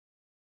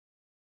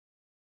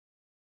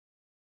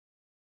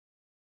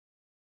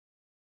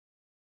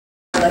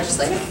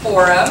Legislative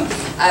Forum,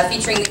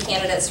 featuring the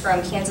candidates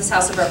from Kansas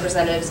House of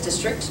Representatives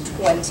District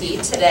 20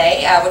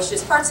 today, which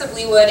is parts of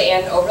Leawood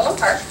and Overland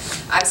Park.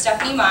 I'm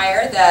Stephanie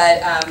Meyer,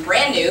 the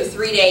brand new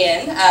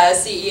 3-day in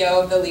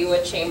CEO of the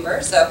Leawood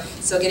Chamber, so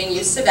still getting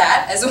used to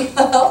that as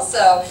well.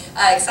 So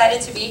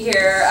excited to be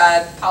here.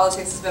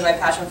 Politics has been my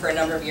passion for a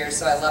number of years,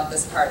 so I love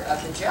this part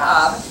of the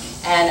job.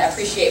 And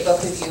appreciate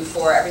both of you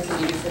for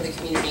everything you do for the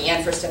community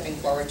and for stepping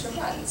forward to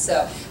run.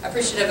 So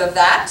appreciative of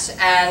that,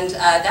 and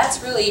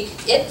that's really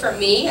it for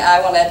me. I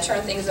want to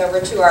turn things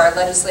over to our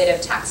Legislative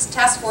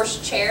Task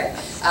Force Chair,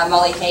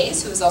 Molly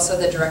Hayes, who is also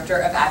the Director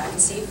of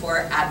Advocacy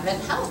for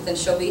Advent Health, and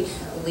she'll be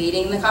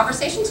leading the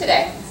conversation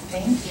today.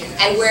 Thank you.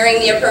 And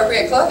wearing the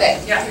appropriate clothing.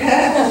 Yeah,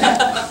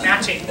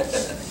 matching.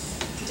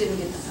 Didn't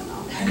get that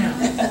memo. I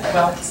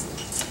know.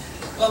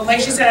 Well,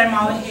 like she said, I'm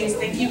Molly Hayes.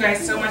 Thank you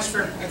guys so much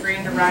for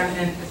agreeing to run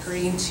and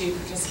agreeing to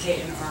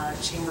participate in our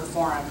chamber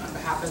forum. On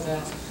behalf of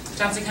the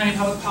Johnson County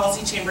Public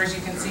Policy Chambers,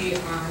 you can see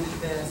on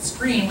the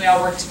screen, we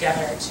all work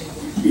together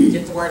to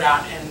get the word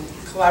out and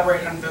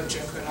collaborate on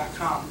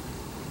votejoco.com.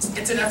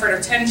 It's an effort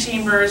of 10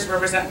 chambers,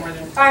 represent more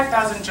than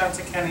 5,000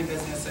 Johnson County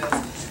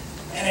businesses.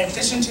 And in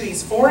addition to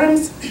these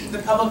forums, the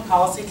Public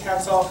Policy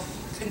Council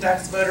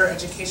conducts voter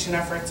education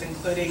efforts,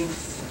 including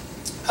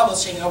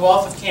publishing a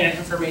wealth of candidate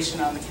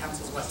information on the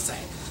council's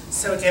website.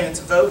 So again, it's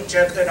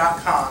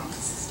votejoco.com,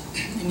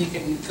 and you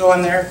can go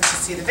on there to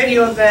see the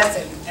video of this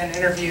and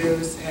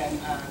interviews and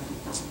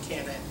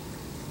candidate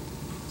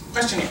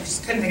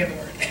questionnaires. Couldn't think of the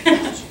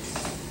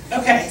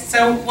word. Okay,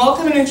 so we're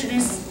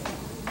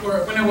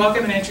going to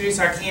welcome and introduce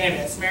our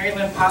candidates.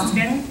 Mari-Lynn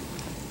Poskin,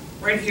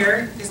 right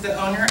here, is the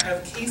owner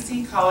of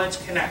KC College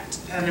Connect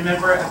and a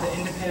member of the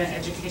Independent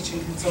Education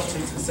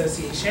Consultants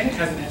Association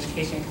as an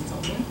education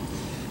consultant.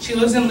 She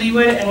lives in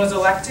Leawood and was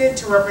elected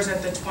to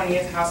represent the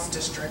 20th House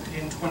District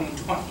in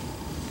 2020.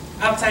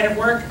 Outside of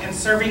work and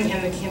serving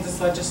in the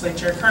Kansas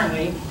legislature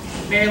currently,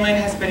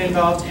 Mari-Lynn has been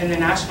involved in the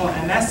National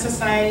MS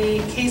Society,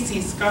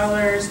 KC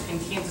Scholars,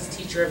 and Kansas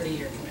Teacher of the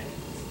Year Committee.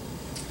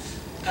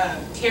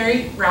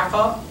 Carrie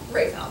Rahfaldt.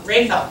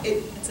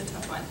 It's a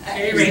tough one.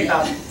 Carrie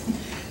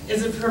Rahfaldt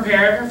is a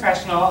preparer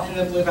professional in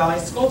the Blue Valley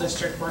School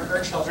District where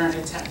her children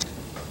attend.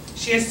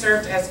 She has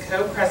served as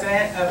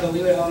co-president of the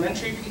Leawood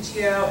Elementary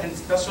PTO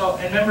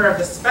and member of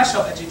the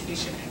Special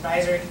Education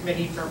Advisory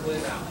Committee for Blue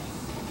Valley.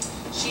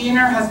 She and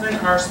her husband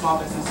are small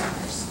business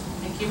owners.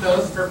 Thank you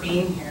both for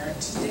being here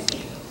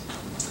today.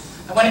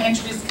 I want to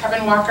introduce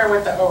Kevin Walker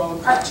with the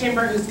Overland Park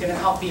Chamber, who's going to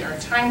help be our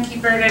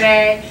timekeeper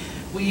today.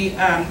 We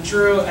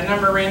drew a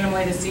number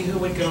randomly to see who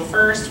would go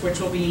first, which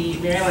will be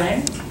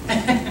Mari-Lynn.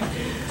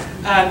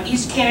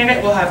 Each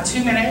candidate will have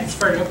 2 minutes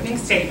for an opening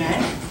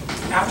statement.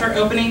 After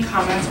opening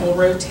comments, we'll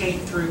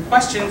rotate through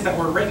questions that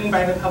were written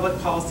by the Public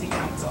Policy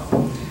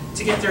Council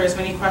to get through as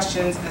many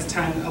questions as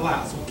time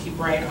allows. We'll keep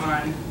right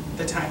on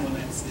the time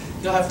limits.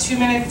 You'll have 2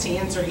 minutes to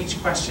answer each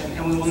question,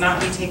 and we will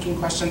not be taking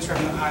questions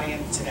from the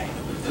audience today.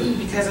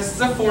 Because this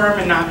is a forum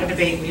and not a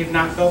debate, we have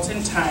not built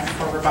in time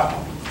for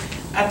rebuttal.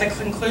 At the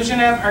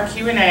conclusion of our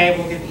Q&A,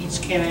 we'll give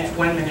each candidate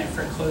 1 minute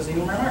for closing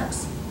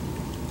remarks.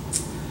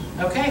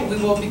 Okay, we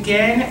will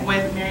begin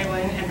with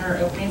Mari-Lynn and her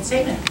opening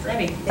statement.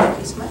 Ready? Thank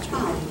you so much,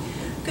 Molly.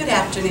 Good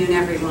afternoon,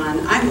 everyone.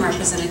 I'm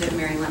Representative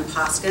Mari-Lynn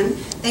Poskin.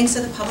 Thanks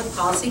to the Public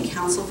Policy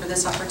Council for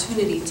this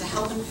opportunity to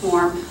help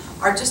inform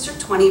our District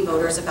 20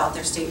 voters about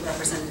their state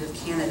representative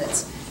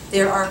candidates.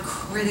 There are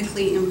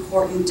critically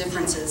important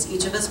differences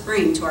each of us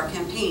bring to our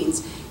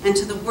campaigns and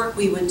to the work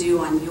we would do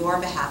on your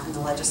behalf in the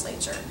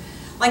legislature.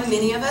 Like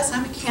many of us,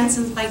 I'm a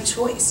Kansan by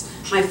choice.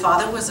 My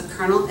father was a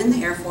colonel in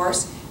the Air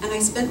Force, and I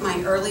spent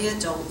my early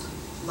adult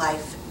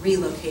life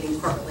relocating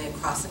corporately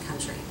across the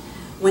country.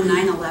 When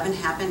 9/11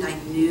 happened, I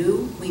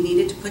knew we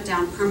needed to put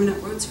down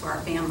permanent roots for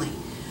our family.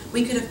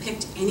 We could have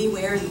picked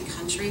anywhere in the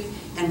country,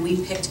 and we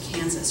picked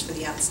Kansas for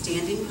the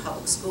outstanding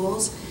public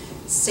schools,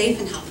 safe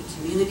and healthy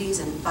communities,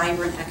 and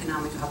vibrant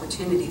economic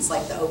opportunities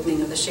like the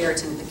opening of the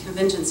Sheraton at the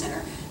Convention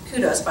Center.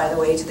 Kudos, by the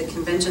way, to the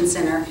Convention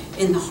Center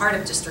in the heart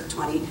of District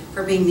 20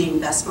 for being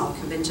named Best Small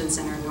Convention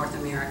Center in North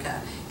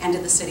America, and to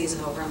the cities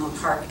of Overland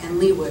Park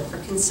and Leawood for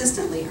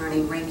consistently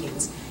earning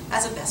rankings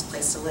as a best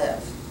place to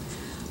live.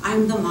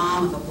 I'm the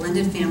mom of a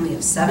blended family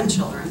of 7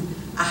 children,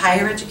 a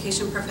higher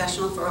education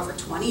professional for over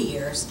 20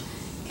 years,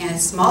 and a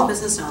small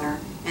business owner,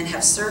 and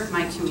have served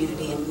my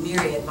community in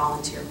myriad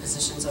volunteer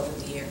positions over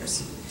the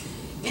years.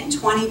 In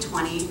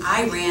 2020,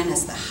 I ran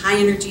as the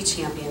high-energy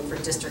champion for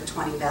District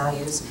 20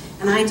 values,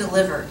 and I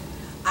delivered.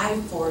 I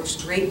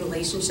forged great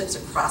relationships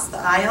across the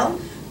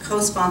aisle,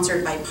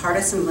 co-sponsored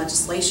bipartisan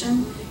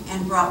legislation,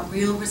 and brought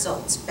real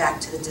results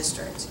back to the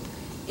district.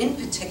 In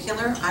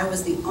particular, I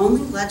was the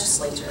only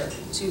legislator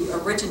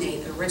to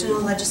originate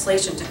original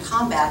legislation to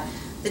combat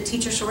the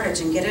teacher shortage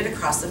and get it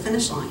across the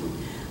finish line.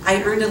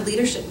 I earned a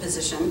leadership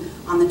position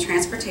on the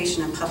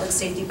Transportation and Public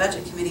Safety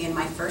Budget Committee in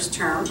my first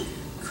term,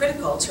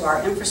 critical to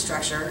our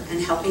infrastructure and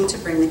helping to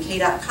bring the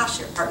KDOT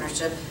cost-share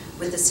partnership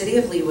with the City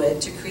of Leawood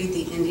to create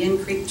the Indian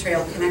Creek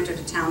Trail connector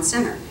to Town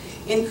Center,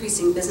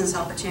 increasing business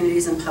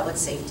opportunities and public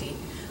safety.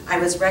 I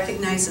was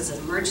recognized as an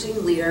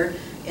emerging leader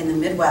in the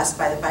Midwest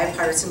by the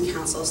Bipartisan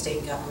Council of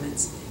State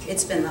Governments.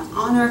 It's been the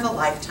honor of a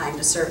lifetime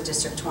to serve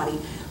District 20,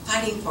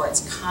 fighting for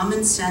its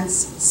common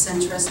sense,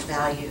 centrist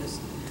values.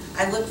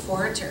 I look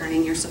forward to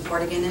earning your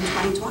support again in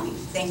 2020.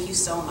 Thank you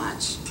so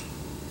much.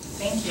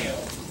 Thank you.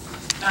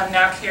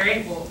 Now,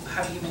 Carrie, we'll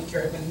have you make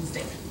your opening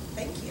statement.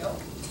 Thank you.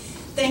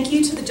 Thank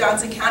you to the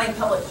Johnson County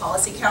Public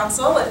Policy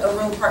Council at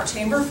Overland Park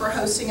Chamber for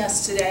hosting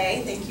us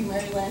today. Thank you,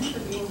 Mari-Lynn, for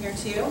being here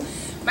too.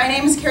 My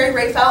name is Carrie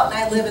Rahfaldt and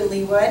I live in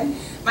Leawood.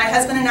 My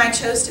husband and I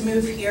chose to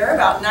move here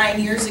about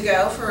 9 years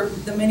ago for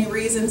the many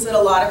reasons that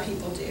a lot of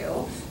people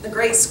do. The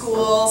great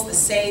schools, the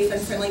safe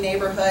and friendly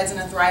neighborhoods, and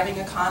a thriving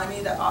economy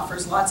that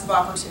offers lots of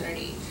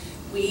opportunity.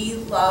 We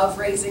love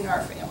raising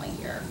our family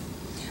here.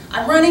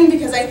 I'm running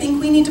because I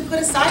think we need to put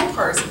aside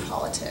partisan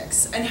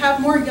politics and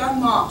have more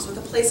young moms with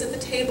a place at the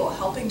table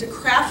helping to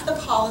craft the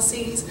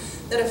policies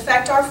that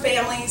affect our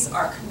families,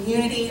 our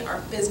community, our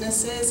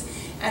businesses,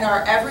 and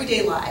our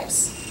everyday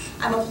lives.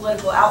 I'm a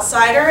political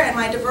outsider, and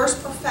my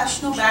diverse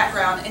professional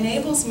background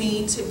enables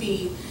me to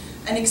be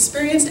an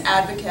experienced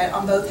advocate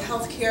on both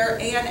healthcare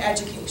and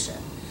education.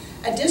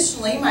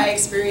 Additionally, my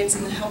experience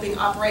in helping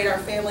operate our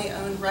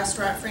family-owned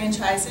restaurant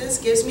franchises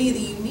gives me the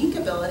unique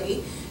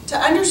ability to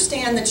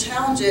understand the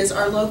challenges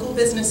our local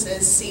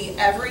businesses see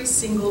every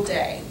single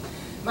day.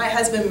 My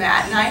husband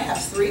Matt and I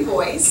have 3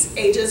 boys,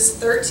 ages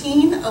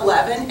 13,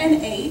 11,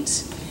 and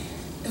 8,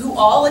 who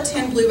all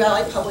attend Blue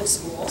Valley Public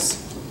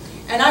Schools,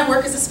 and I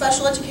work as a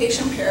special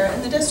education para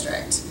in the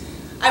district.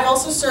 I've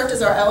also served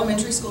as our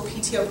elementary school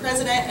PTO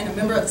president and a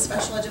member of the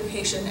Special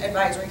Education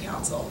Advisory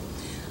Council.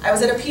 I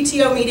was at a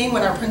PTO meeting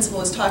when our principal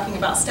was talking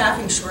about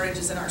staffing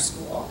shortages in our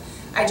school.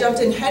 I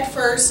jumped in head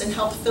first and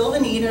helped fill the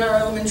need in our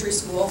elementary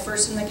school,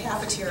 first in the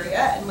cafeteria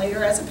and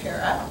later as a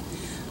para.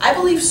 I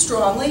believe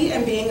strongly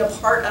in being a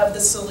part of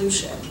the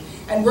solution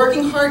and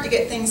working hard to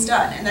get things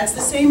done, and that's the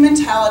same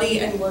mentality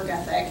and work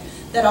ethic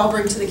that I'll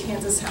bring to the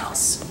Kansas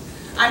House.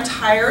 I'm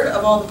tired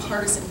of all the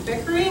partisan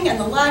bickering and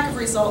the lack of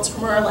results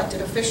from our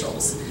elected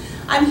officials.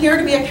 I'm here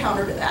to be a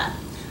counter to that.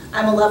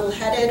 I'm a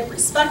level-headed,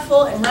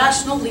 respectful, and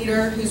rational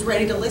leader who's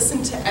ready to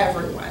listen to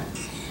everyone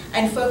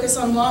and focus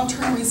on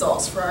long-term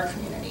results for our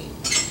community.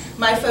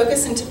 My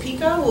focus in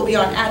Topeka will be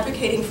on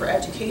advocating for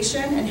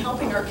education and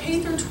helping our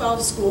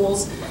K-12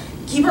 schools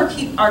keep our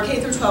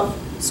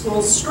K-12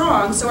 schools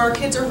strong so our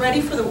kids are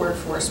ready for the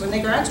workforce when they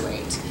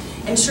graduate.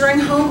 Ensuring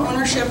home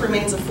ownership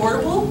remains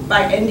affordable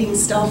by ending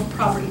stealth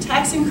property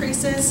tax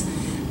increases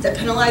that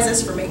penalize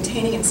us for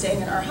maintaining and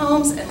staying in our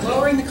homes, and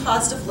lowering the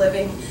cost of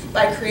living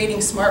by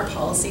creating smart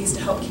policies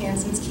to help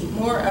Kansans keep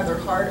more of their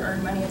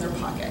hard-earned money in their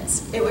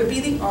pockets. It would be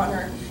an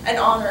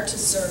honor to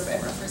serve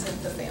and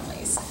represent the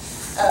families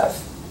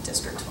of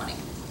District 20.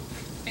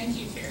 Thank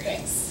you, Carrie.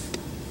 Thanks.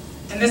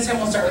 And this time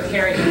we'll start with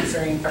Carrie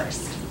answering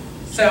first.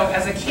 So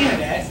as a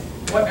candidate,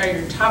 what are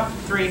your top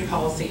 3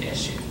 policy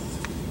issues?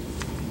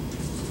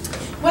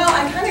 Well,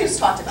 I kind of just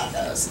talked about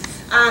those.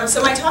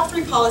 So my top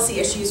 3 policy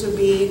issues would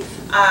be,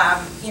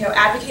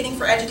 advocating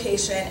for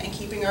education and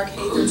keeping our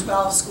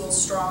K-12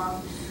 schools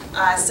strong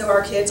so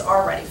our kids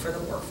are ready for the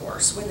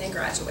workforce when they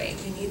graduate.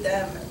 We need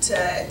them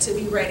to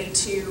be ready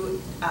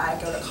to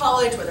go to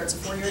college, whether it's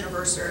a 4-year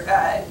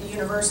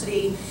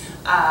university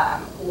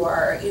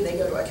or they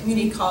go to a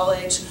community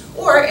college,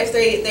 or if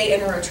they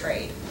enter a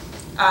trade.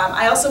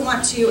 I also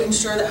want to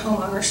ensure that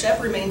home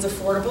ownership remains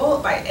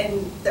affordable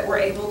and that we're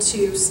able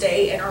to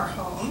stay in our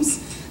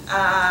homes.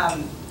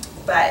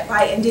 But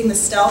by ending the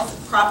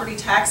stealth property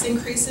tax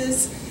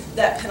increases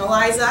that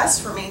penalize us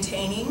for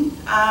maintaining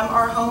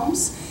our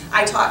homes.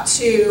 I talk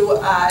to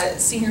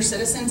senior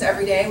citizens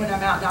every day when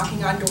I'm out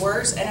knocking on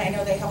doors, and I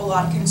know they have a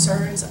lot of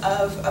concerns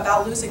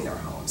about losing their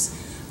homes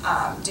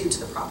due to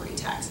the property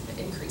tax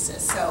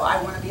increases. So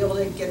I want to be able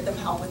to get them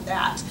help with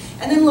that.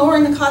 And then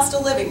lowering the cost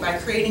of living by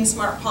creating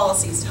smart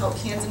policies to help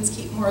Kansans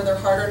keep more of their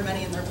hard-earned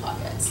money in their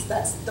pockets.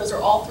 Those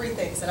are all 3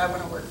 things that I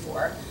want to work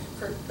for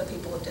the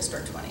people of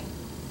District 20.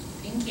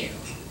 Thank you.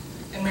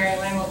 And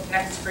Mari-Lynn,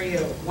 next for you,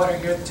 what are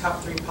your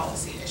top 3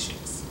 policy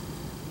issues?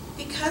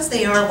 Because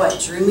they are what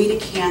drew me to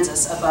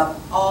Kansas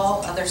above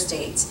all other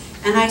states,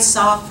 and I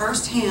saw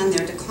firsthand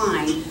their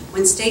decline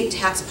when state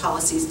tax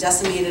policies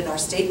decimated our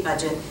state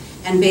budget,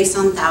 and based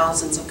on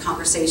thousands of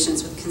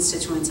conversations with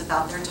constituents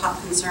about their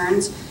top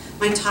concerns,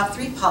 my top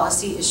 3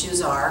 policy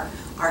issues are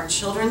our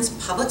children's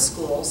public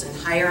schools and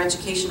higher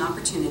education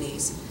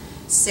opportunities,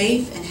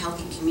 safe and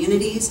healthy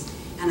communities,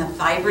 and a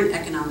vibrant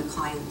economic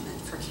climate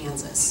for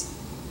Kansas.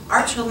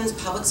 Our children's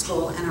public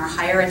school and our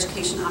higher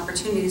education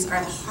opportunities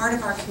are the heart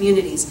of our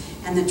communities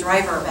and the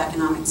driver of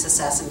economic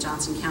success in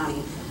Johnson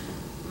County.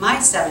 My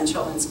 7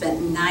 children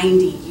spent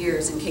 90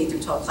 years in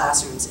K-12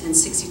 classrooms, and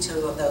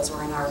 62 of those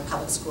were in our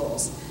public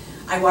schools.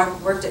 I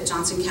worked at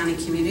Johnson County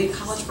Community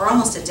College for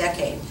almost a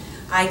decade.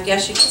 I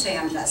guess you could say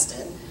I'm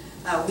vested.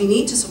 We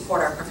need to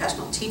support our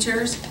professional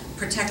teachers,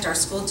 protect our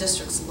school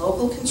district's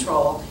local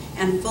control,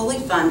 and fully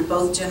fund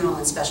both general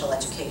and special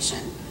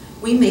education.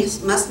 We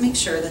must make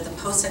sure that the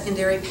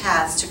post-secondary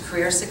paths to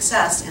career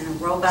success and a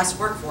robust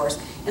workforce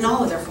in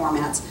all of their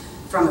formats,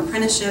 from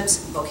apprenticeships,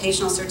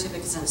 vocational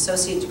certificates and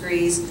associate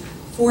degrees,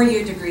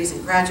 4-year degrees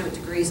and graduate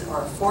degrees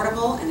are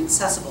affordable and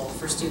accessible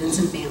for students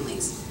and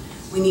families.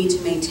 We need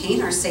to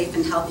maintain our safe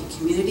and healthy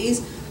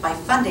communities by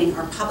funding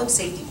our public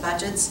safety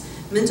budgets,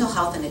 mental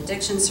health and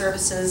addiction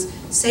services,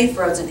 safe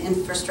roads and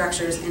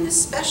infrastructures, and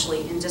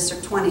especially in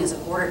District 20 as a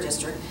border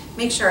district,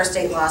 make sure our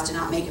state laws do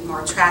not make it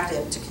more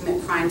attractive to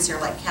commit crimes here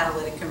like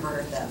catalytic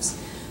converter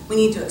thefts. We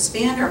need to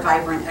expand our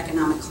vibrant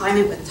economic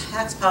climate with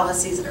tax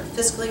policies that are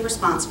fiscally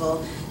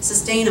responsible,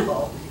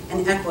 sustainable,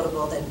 and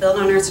equitable that build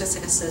on our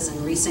successes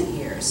in recent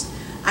years.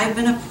 I've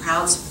been a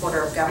proud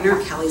supporter of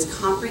Governor Kelly's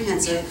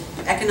comprehensive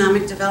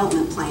economic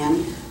development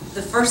plan,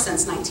 the first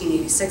since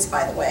 1986,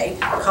 by the way,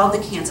 called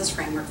the Kansas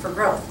Framework for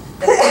Growth,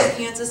 that got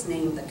Kansas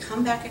named the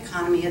Comeback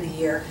Economy of the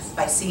Year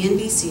by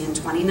CNBC in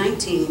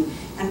 2019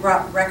 and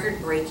brought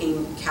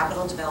record-breaking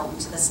capital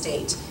development to the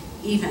state,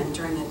 even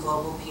during a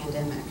global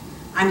pandemic.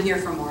 I'm here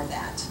for more of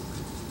that.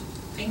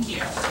 Thank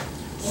you.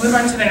 We'll move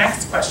on to the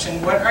next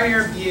question. What are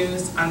your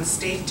views on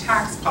state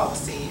tax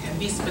policy? And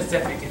be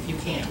specific if you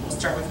can. We'll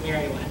start with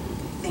Mari-Lynn.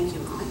 Thank you,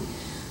 Molly.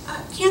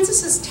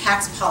 Kansas's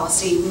tax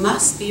policy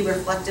must be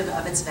reflective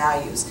of its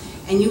values,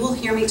 and you will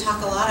hear me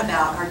talk a lot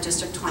about our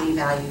District 20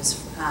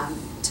 values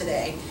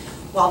today,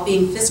 while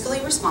being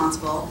fiscally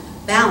responsible,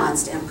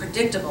 balanced, and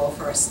predictable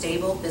for a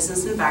stable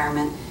business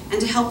environment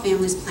and to help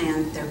families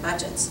plan their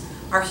budgets.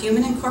 Our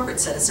human and corporate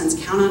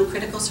citizens count on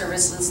critical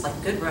services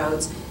like good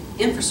roads,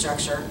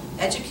 infrastructure,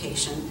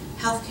 education,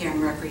 healthcare,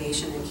 and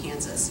recreation in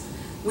Kansas.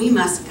 We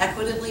must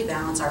equitably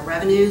balance our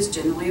revenues,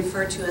 generally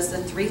referred to as the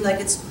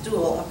three-legged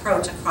stool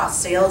approach across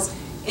sales,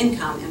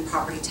 income, and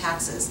property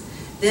taxes.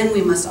 Then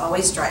we must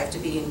always strive to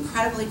be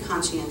incredibly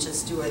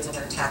conscientious stewards of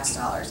our tax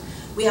dollars.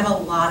 We have a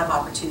lot of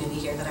opportunity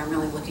here that I'm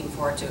really looking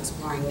forward to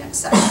exploring next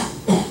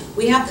session.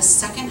 We have the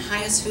second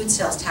highest food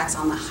sales tax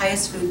on the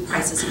highest food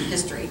prices in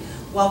history.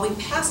 While we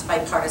passed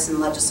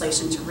bipartisan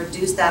legislation to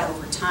reduce that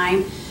over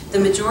time, the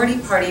majority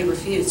party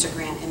refused to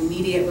grant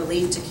immediate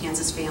relief to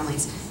Kansas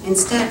families,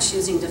 instead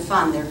choosing to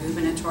fund their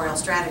gubernatorial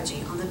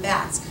strategy on the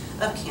backs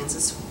of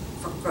Kansas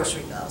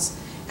grocery bills.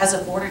 As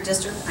a border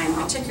district, I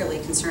am particularly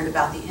concerned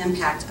about the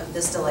impact of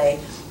this delay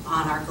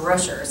on our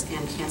grocers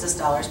and Kansas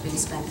dollars being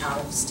spent out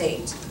of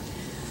state.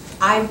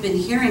 I've been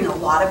hearing a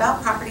lot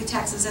about property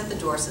taxes at the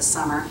doors this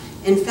summer.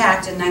 In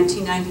fact, in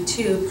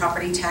 1992,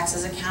 property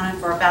taxes accounted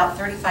for about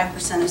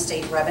 35% of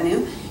state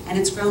revenue, and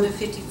it's grown to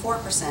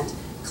 54%,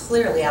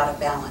 clearly out of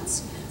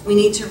balance. We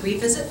need to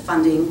revisit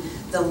funding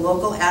the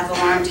local ad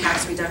valorem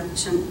tax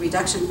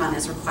reduction fund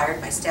as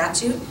required by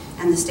statute,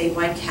 and the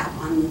statewide cap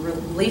on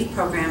relief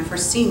program for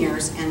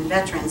seniors and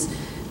veterans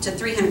to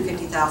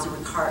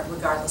 $350,000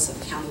 regardless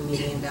of county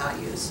median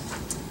values.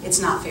 It's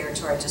not fair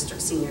to our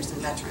district seniors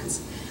and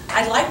veterans.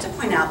 I'd like to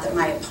point out that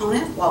my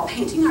opponent, while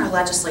painting our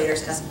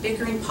legislators as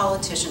bickering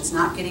politicians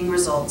not getting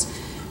results,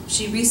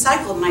 she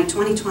recycled my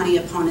 2020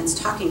 opponent's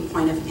talking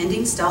point of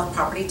ending stealth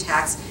property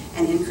tax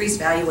and increased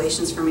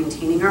valuations for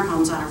maintaining our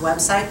homes on our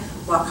website,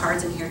 while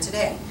cards in here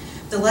today.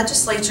 The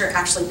legislature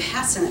actually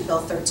passed Senate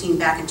Bill 13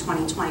 back in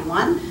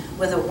 2021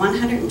 with a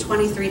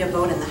 123 to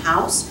vote in the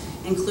House,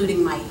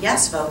 including my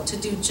yes vote, to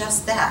do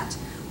just that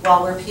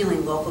while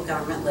repealing local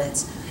government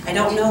lids. I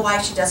don't know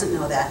why she doesn't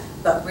know that,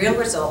 but real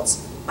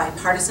results,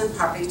 bipartisan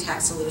property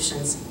tax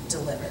solutions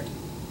delivered.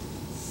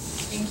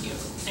 Thank you.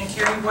 And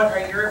Carrie, what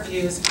are your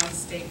views on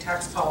state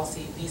tax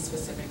policy? Be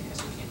specific as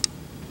you can.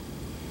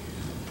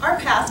 Our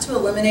path to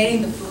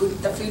eliminating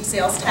the food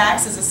sales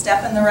tax is a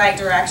step in the right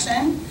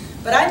direction,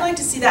 but I'd like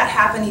to see that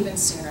happen even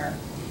sooner.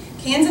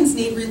 Kansans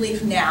need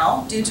relief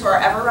now due to our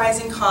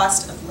ever-rising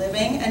cost of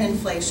living and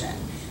inflation.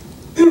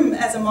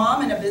 As a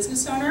mom and a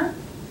business owner,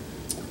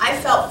 I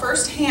felt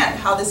firsthand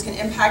how this can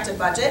impact a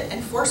budget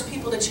and force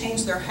people to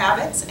change their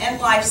habits and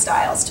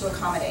lifestyles to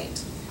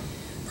accommodate.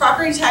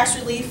 Property tax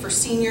relief for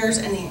seniors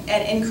and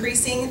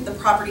increasing the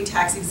property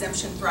tax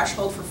exemption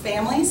threshold for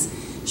families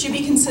should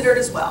be considered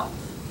as well.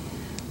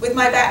 With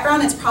my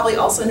background, it's probably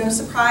also no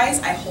surprise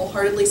I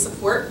wholeheartedly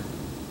support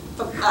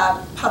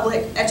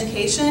public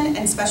education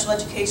and special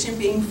education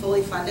being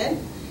fully funded.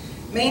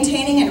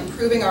 Maintaining and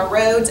improving our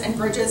roads and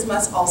bridges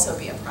must also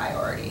be a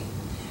priority.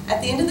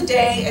 At the end of the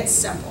day, it's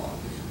simple.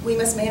 We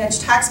must manage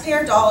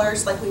taxpayer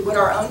dollars like we would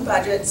our own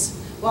budgets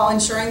while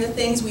ensuring the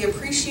things we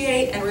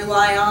appreciate and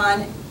rely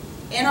on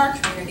in our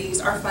communities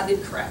are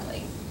funded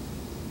correctly.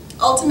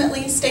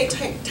 Ultimately, state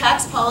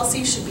tax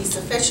policy should be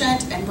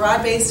sufficient and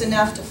broad-based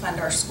enough to fund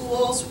our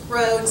schools,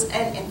 roads,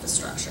 and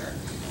infrastructure,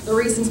 the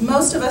reasons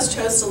most of us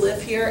chose to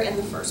live here in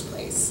the first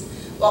place,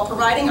 while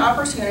providing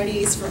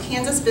opportunities for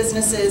Kansas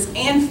businesses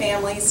and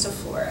families to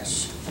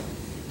flourish.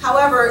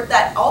 However,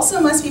 that also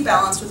must be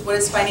balanced with what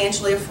is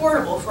financially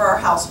affordable for our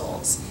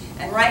households.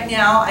 And right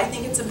now, I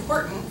think it's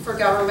important for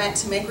government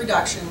to make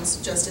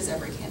reductions just as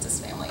every Kansas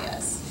family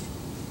is.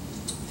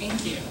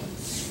 Thank you.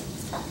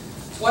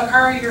 What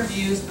are your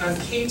views on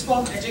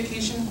K-12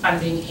 education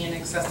funding and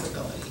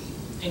accessibility?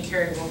 And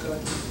Carrie, we'll go to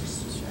you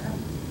first. Sure.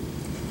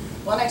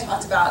 Well, I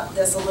talked about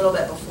this a little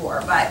bit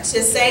before, but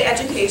to say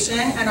education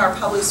and our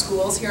public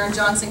schools here in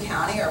Johnson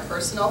County are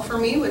personal for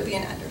me would be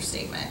an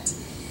understatement.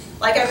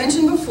 Like I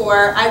mentioned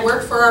before, I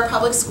work for our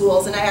public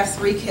schools and I have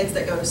 3 kids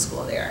that go to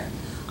school there.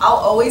 I'll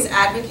always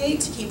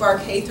advocate to keep our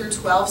K through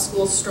 12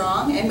 schools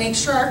strong and make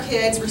sure our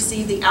kids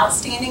receive the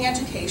outstanding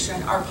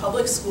education our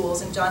public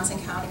schools in Johnson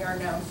County are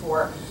known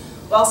for,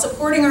 while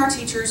supporting our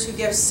teachers who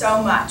give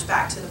so much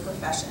back to the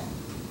profession.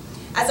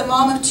 As a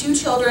mom of 2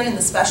 children in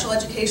the special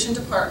education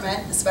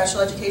department, a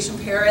special education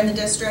para in the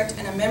district,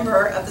 and a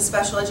member of the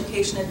Special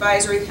Education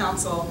Advisory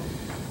Council,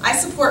 I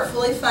support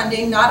fully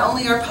funding not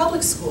only our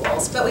public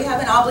schools, but we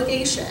have an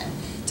obligation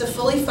to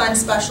fully fund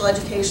special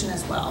education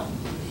as well.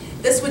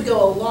 This would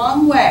go a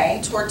long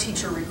way toward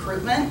teacher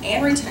recruitment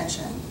and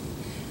retention,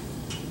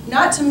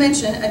 not to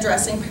mention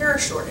addressing para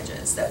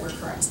shortages that we're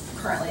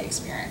currently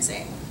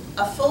experiencing.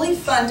 A fully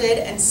funded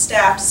and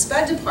staffed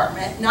SPED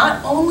department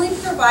not only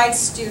provides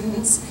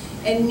students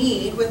in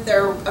need with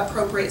their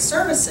appropriate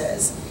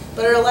services,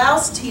 but it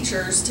allows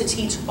teachers to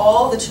teach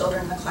all the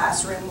children in the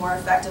classroom more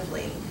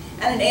effectively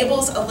and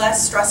enables a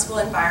less stressful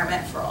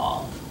environment for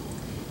all.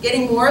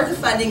 Getting more of the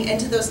funding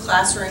into those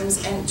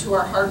classrooms and to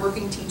our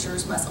hardworking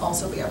teachers must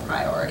also be a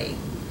priority.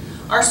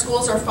 Our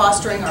schools are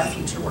fostering our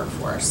future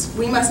workforce.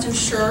 We must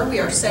ensure we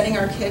are setting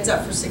our kids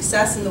up for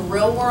success in the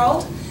real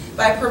world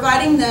by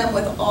providing them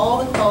with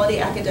all the quality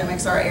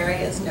academics our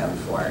area is known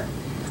for.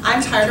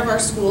 I'm tired of our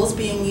schools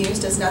being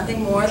used as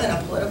nothing more than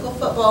a political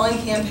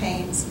footballing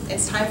campaigns.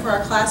 It's time for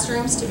our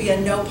classrooms to be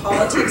a no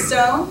politics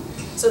zone,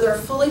 so they're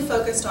fully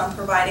focused on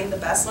providing the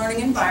best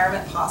learning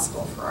environment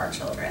possible for our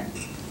children.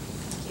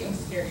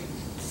 Thanks, Carrie.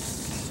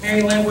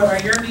 Mari-Lynn, what are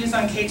your views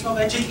on K-12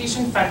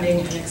 education funding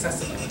and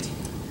accessibility?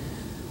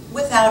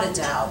 Without a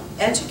doubt,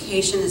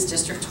 education is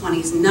District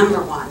 20's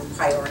 #1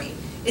 priority.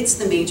 It's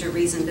the major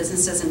reason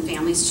businesses and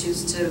families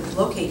choose to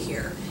locate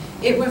here.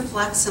 It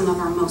reflects some of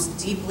our most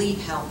deeply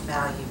held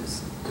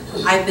values.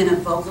 I've been a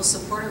vocal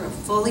supporter of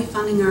fully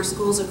funding our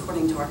schools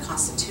according to our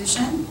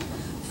Constitution,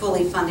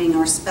 fully funding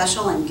our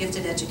special and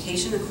gifted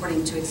education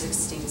according to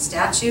existing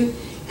statute,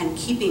 and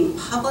keeping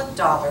public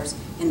dollars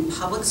in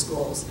public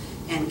schools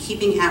and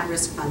keeping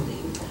at-risk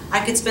funding.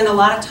 I could spend a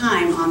lot of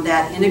time on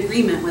that in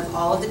agreement with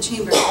all of the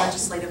Chamber's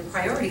legislative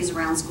priorities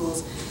around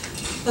schools,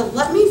 but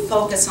let me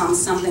focus on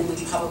something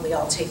we probably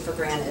all take for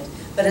granted,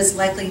 but is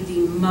likely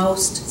the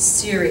most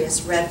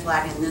serious red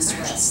flag in this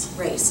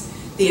race,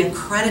 the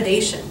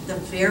accreditation, the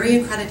very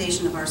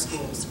accreditation of our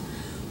schools.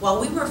 While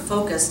we were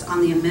focused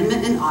on the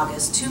amendment in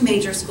August, 2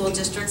 major school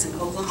districts in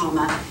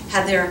Oklahoma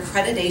had their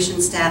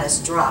accreditation status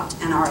dropped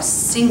and are a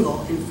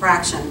single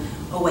infraction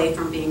away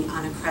from being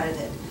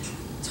unaccredited: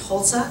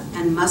 Tulsa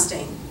and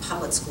Mustang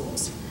public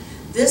schools.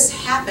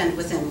 This happened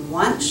within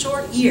 1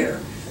 short year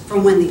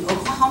from when the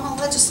Oklahoma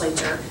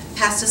legislature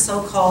passed a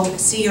so-called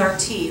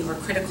CRT, or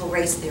critical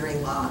race theory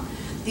law.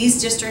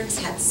 These districts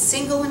had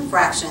single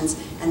infractions,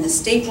 and the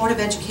State Board of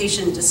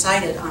Education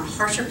decided on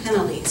harsher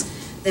penalties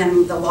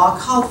than the law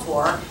called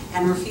for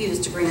and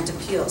refused to grant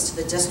appeals to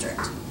the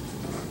district.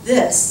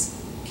 This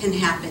can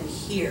happen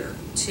here,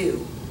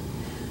 too.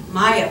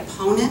 My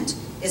opponent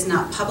is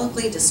not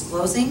publicly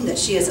disclosing that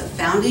she is a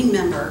founding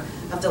member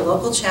of the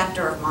local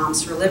chapter of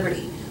Moms for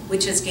Liberty,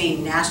 which has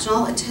gained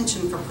national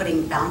attention for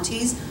putting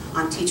bounties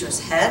on teachers'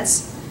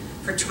 heads,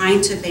 for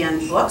trying to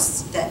ban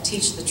books that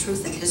teach the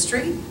truth in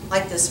history,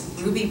 like this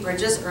Ruby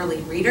Bridges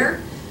Early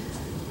Reader,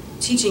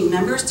 teaching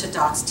members to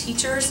dox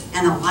teachers,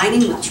 and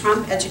aligning with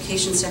Trump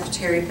Education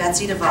Secretary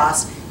Betsy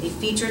DeVos, a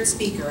featured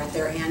speaker at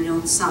their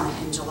annual summit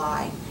in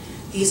July.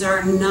 These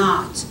are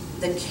not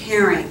the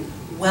caring,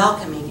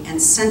 welcoming, and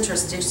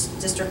centrist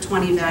District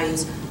 20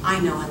 values I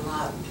know and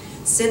love.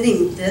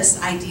 Sending this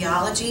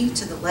ideology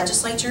to the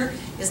legislature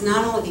is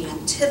not only the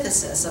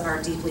antithesis of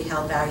our deeply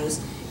held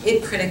values,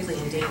 it critically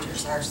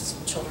endangers our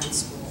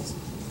children's schools.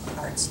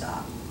 Hard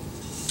stop.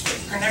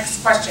 Our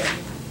next question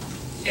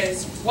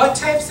is, what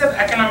types of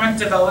economic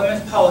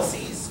development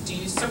policies do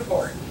you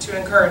support to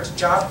encourage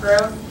job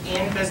growth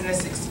and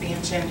business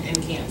expansion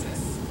in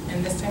Kansas?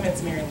 And this time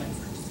it's Mari-Lynn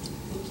first.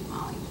 Thank you,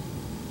 Molly.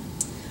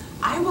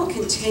 I will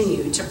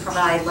continue to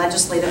provide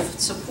legislative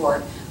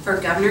support for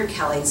Governor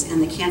Kelly's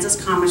and the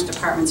Kansas Commerce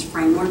Department's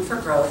framework for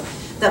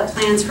growth that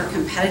plans for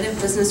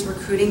competitive business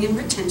recruiting and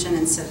retention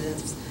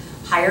incentives,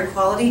 higher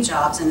quality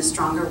jobs, and a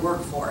stronger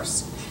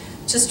workforce.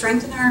 To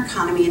strengthen our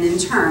economy and in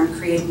turn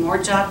create more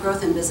job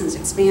growth and business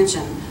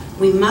expansion,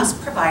 we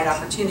must provide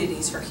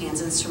opportunities for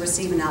Kansans to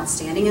receive an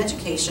outstanding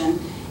education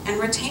and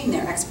retain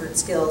their expert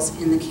skills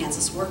in the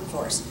Kansas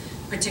workforce,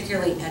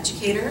 particularly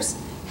educators,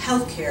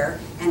 healthcare,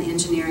 and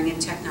engineering and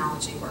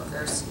technology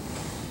workers.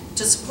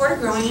 To support a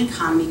growing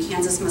economy,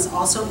 Kansas must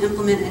also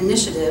implement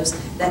initiatives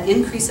that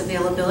increase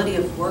availability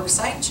of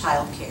worksite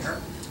childcare,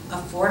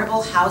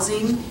 affordable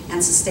housing,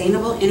 and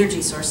sustainable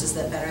energy sources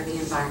that better the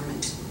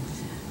environment.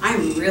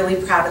 I'm really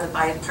proud of the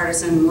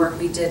bipartisan work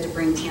we did to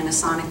bring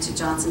Panasonic to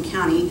Johnson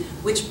County,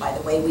 which, by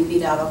the way, we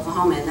beat out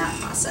Oklahoma in that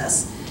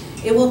process.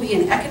 It will be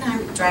an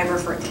economic driver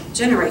for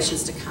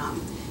generations to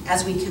come.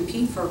 As we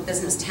compete for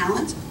business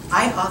talent,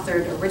 I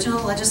authored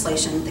original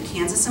legislation, the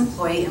Kansas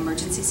Employee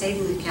Emergency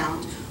Savings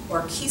Account,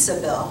 or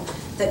KESA bill,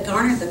 that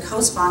garnered the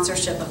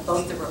co-sponsorship of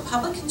both the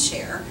Republican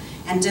chair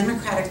and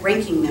Democratic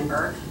ranking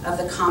member of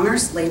the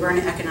Commerce, Labor, and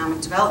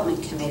Economic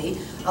Development Committee,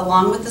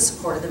 along with the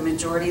support of the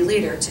majority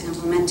leader to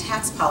implement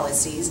tax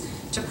policies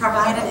to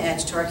provide an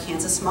edge to our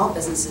Kansas small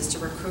businesses to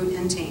recruit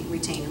and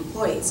retain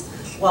employees,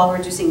 while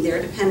reducing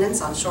their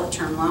dependence on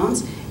short-term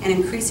loans and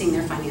increasing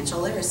their financial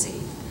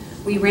literacy.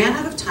 We ran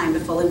out of time to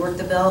fully work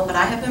the bill, but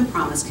I have been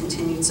promised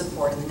continued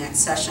support in the next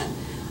session.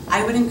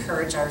 I would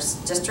encourage our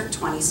District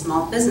 20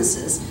 small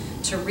businesses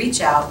to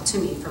reach out to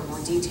me for more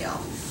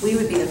detail. We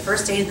would be the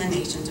first state in the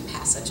nation to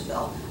pass such a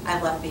bill. I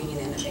love being an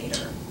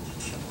innovator.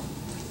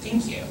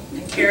 Thank you.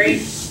 And Carrie,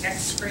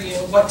 next for you.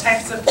 What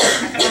types of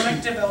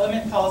economic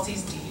development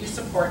policies do you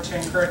support to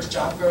encourage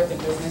job growth and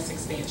business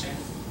expansion?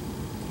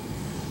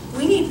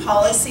 We need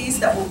policies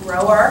that will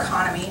grow our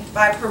economy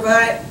by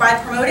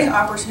promoting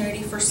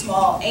opportunity for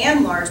small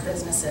and large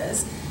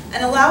businesses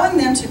and allowing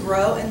them to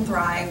grow and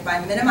thrive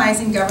by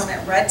minimizing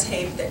government red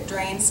tape that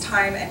drains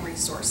time and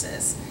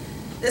resources.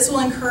 This will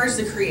encourage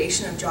the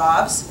creation of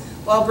jobs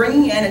while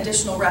bringing in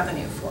additional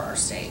revenue for our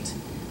state.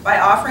 By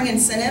offering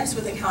incentives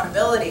with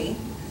accountability,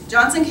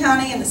 Johnson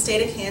County and the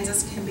state of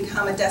Kansas can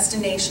become a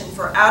destination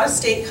for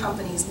out-of-state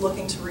companies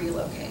looking to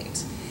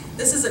relocate.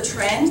 This is a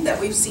trend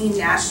that we've seen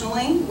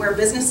nationally, where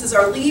businesses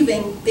are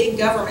leaving big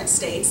government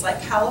states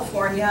like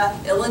California,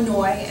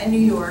 Illinois, and New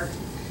York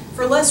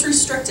for less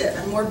restrictive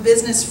and more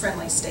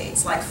business-friendly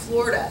states like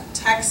Florida,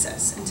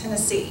 Texas, and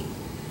Tennessee.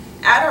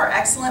 Add our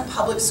excellent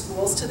public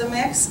schools to the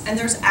mix, and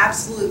there's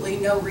absolutely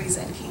no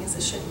reason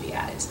Kansas shouldn't be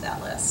added to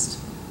that list.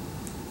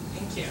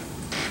 Thank you.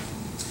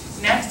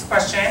 Next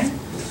question,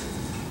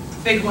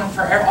 big one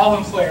for all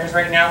employers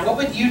right now. What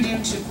would you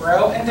do to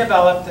grow and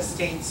develop the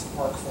state's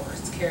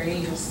workforce? Carrie,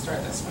 you'll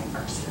start this one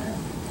first.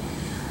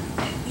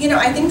 You know,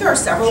 I think there are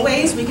several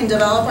ways we can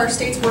develop our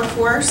state's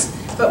workforce,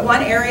 but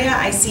one area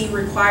I see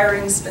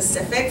requiring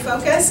specific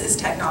focus is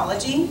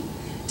technology.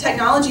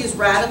 Technology is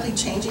radically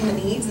changing the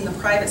needs in the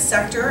private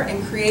sector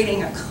and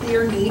creating a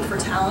clear need for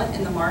talent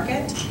in the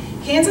market.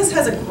 Kansas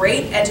has a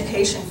great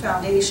education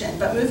foundation,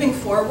 but moving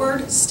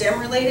forward,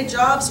 STEM-related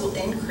jobs will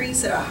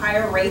increase at a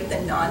higher rate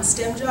than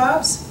non-STEM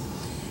jobs.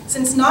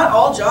 Since not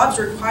all jobs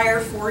require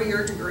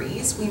four-year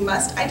degrees, we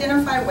must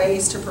identify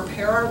ways to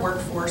prepare our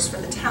workforce for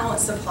the talent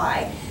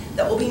supply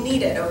that will be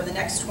needed over the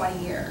next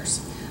 20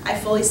 years. I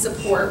fully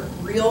support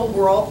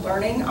real-world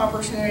learning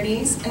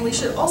opportunities, and we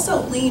should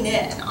also lean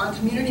in on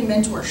community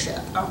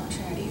mentorship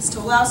opportunities to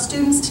allow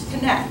students to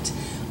connect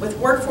with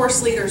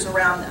workforce leaders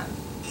around them.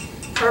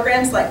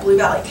 Programs like Blue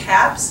Valley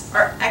CAPS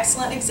are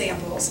excellent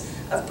examples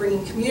of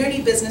bringing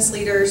community business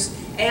leaders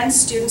and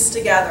students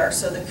together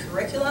so the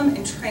curriculum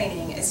and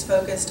training is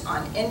focused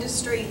on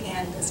industry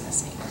and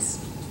business needs.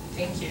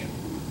 Thank you.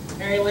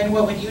 Mari-Lynn,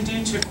 what would you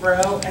do to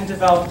grow and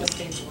develop the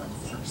state's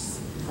workforce?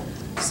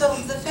 So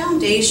the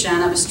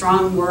foundation of a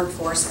strong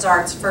workforce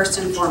starts first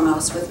and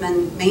foremost with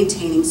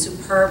maintaining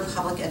superb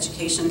public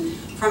education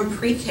from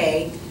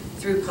pre-K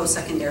through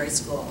post-secondary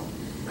school.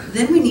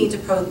 Then we need to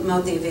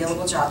promote the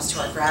available jobs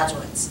to our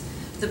graduates.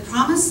 The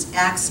Promise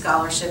Act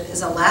Scholarship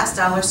is a last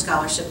dollar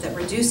scholarship that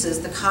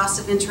reduces the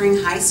cost of entering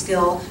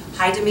high-skill,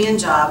 high-demand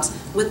jobs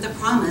with the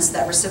promise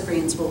that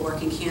recipients will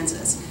work in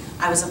Kansas.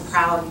 I was a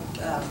proud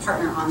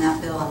partner on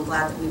that bill. I'm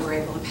glad that we were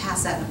able to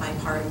pass that in a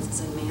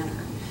bipartisan manner.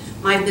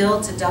 My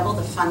bill to double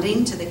the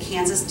funding to the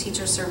Kansas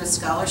Teacher Service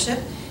Scholarship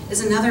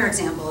is another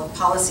example of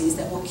policies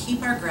that will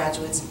keep our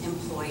graduates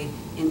employed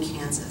in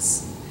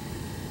Kansas.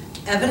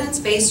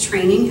 Evidence-based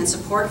training and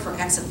support for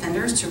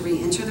ex-offenders to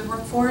re-enter the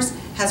workforce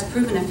has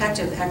proven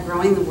effective at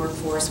growing the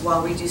workforce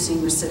while reducing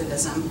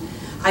recidivism.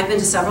 I've been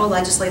to several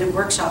legislative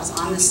workshops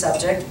on this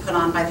subject put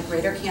on by the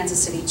Greater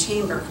Kansas City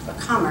Chamber of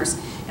Commerce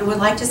and would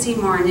like to see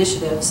more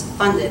initiatives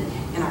funded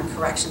in our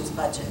corrections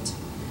budget.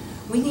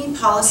 We need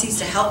policies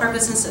to help our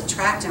business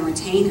attract and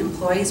retain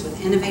employees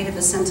with innovative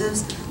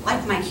incentives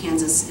like my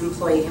Kansas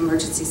Employee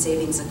Emergency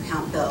Savings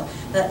Account bill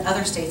that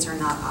other states are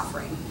not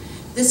offering.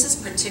 This is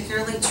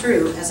particularly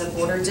true as a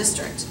border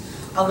district.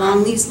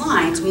 Along these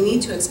lines, we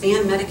need to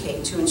expand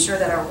Medicaid to ensure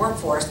that our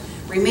workforce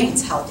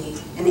remains healthy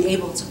and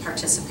able to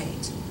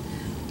participate.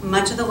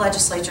 Much of the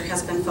legislature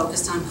has been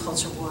focused on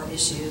culture war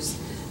issues.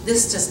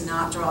 This does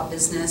not draw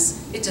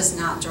business. It does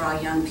not draw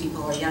young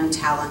people or young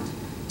talent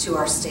to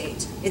our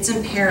state. It's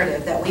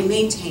imperative that we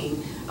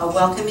maintain a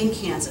welcoming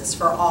Kansas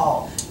for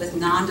all with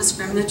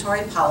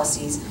non-discriminatory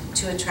policies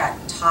to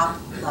attract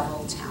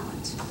top-level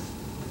talent.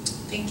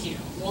 Thank you.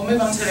 We'll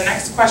move on to the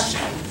next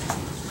question.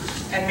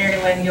 And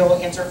Mari-Lynn, you'll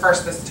answer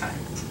first this time.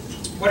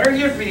 What are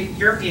your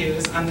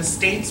views on the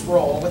state's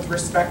role with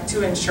respect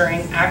to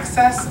ensuring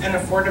access and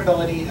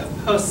affordability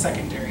of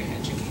post-secondary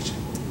education?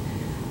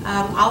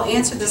 I'll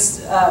answer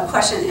this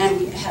question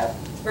and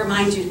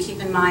remind you to keep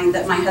in mind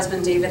that my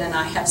husband David and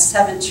I have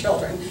 7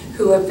 children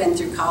who have been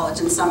through college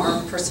and some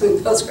are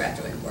pursuing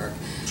postgraduate work.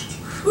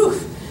 Whew.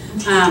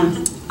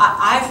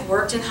 I've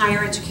worked in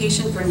higher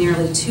education for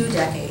nearly 2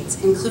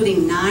 decades,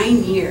 including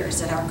 9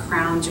 years at our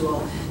crown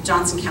jewel,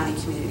 Johnson County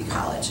Community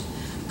College.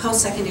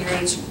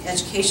 Post-secondary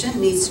education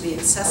needs to be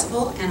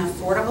accessible and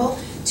affordable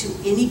to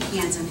any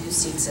Kansan who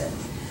seeks it.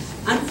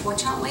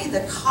 Unfortunately,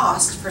 the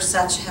cost for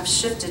such have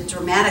shifted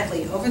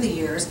dramatically over the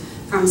years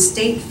from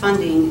state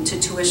funding to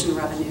tuition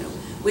revenue,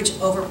 which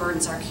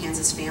overburdens our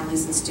Kansas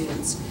families and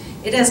students.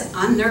 It is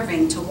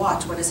unnerving to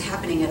watch what is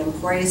happening at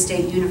Emporia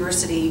State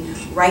University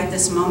right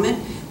this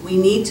moment. We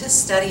need to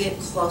study it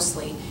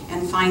closely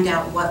and find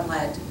out what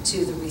led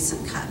to the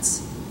recent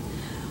cuts.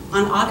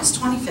 On August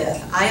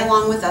 25th, I,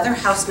 along with other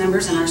House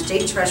members and our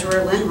State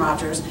Treasurer, Lynn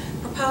Rogers,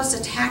 proposed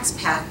a tax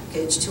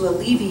package to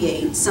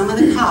alleviate some of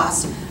the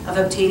costs of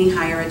obtaining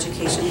higher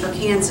education for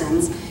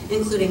Kansans,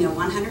 including a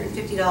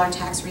 $150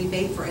 tax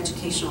rebate for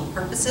educational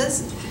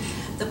purposes.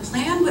 The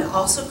plan would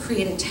also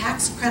create a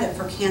tax credit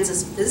for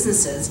Kansas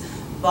businesses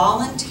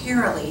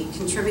voluntarily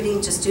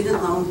contributing to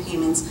student loan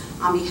payments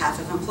on behalf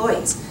of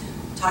employees.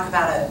 Talk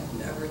about a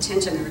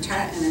retention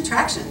and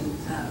attraction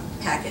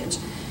package.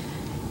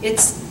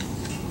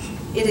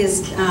 It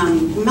is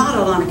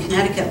modeled on a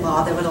Connecticut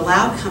law that would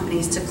allow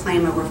companies to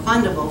claim a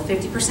refundable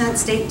 50%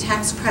 state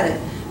tax credit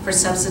for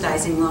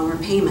subsidizing loan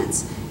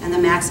repayments, and the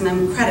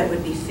maximum credit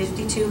would be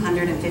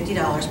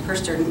 $5,250 per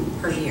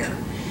student per year.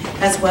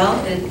 As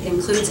well, it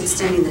includes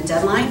extending the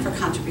deadline for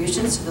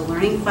contributions to the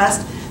Learning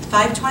Quest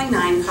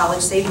 529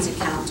 college savings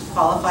account to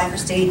qualify for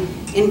state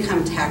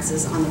income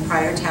taxes on the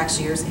prior tax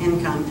year's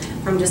income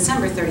from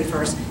December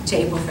 31st to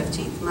April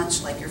 15th,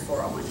 much like your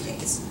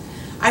 401ks.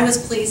 I was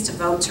pleased to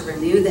vote to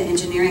renew the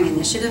Engineering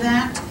Initiative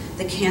Act,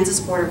 the Kansas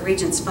Board of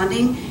Regents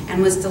funding,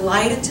 and was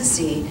delighted to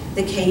see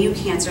the KU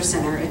Cancer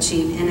Center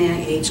achieve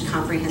NIH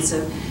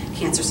Comprehensive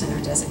Cancer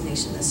Center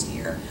designation this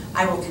year.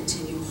 I will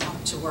continue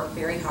to work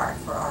very hard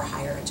for our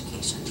higher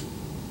education.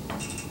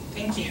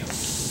 Thank you.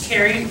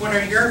 Carrie, what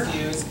are your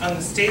views on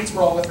the state's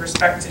role with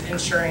respect to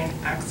ensuring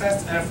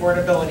access and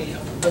affordability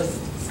of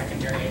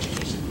post-secondary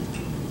education?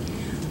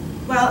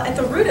 Well, at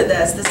the root of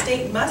this, the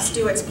state must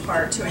do its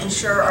part to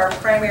ensure our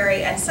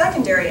primary and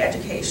secondary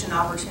education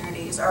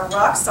opportunities are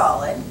rock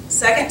solid,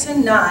 second to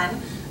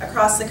none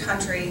across the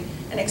country,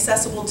 and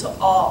accessible to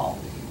all.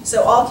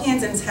 So all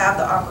Kansans have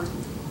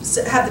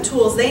the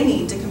tools they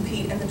need to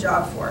compete in the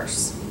job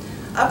force.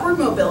 Upward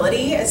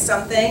mobility is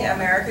something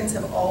Americans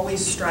have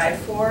always strived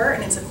for,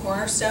 and it's a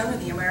cornerstone of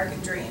the American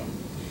dream.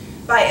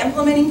 By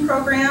implementing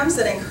programs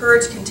that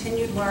encourage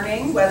continued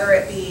learning, whether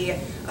it be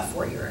a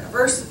four-year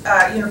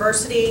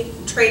university,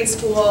 trade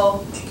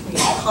school, community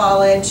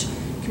college,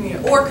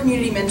 or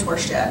community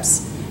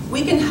mentorships,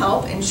 we can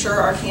help ensure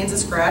our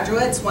Kansas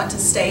graduates want to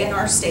stay in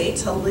our state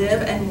to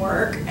live and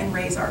work and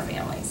raise their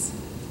families.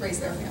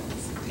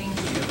 Thank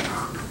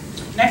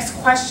you. Next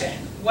question.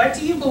 What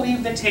do you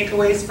believe the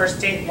takeaways for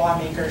state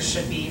lawmakers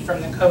should be from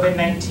the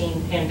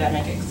COVID-19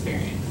 pandemic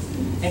experience?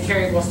 And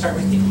Carrie, we'll start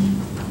with you.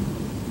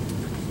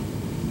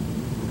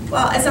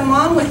 Well, as a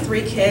mom with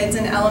 3 kids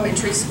in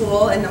elementary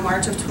school in the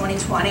March of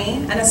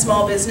 2020 and a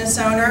small business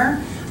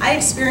owner, I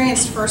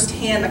experienced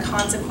firsthand the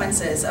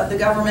consequences of the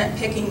government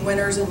picking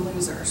winners and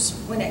losers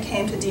when it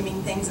came to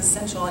deeming things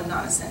essential and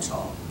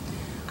non-essential.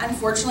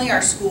 Unfortunately,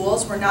 our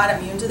schools were not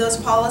immune to those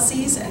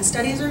policies, and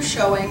studies are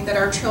showing that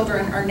our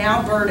children are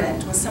now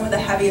burdened with some of the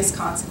heaviest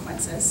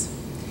consequences.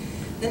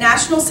 The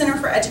National Center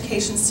for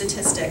Education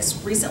Statistics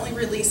recently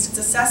released its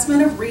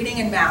assessment of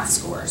reading and math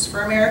scores for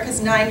America's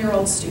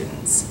 9-year-old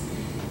students.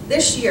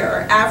 This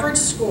year, average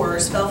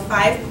scores fell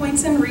 5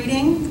 points in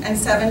reading and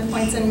 7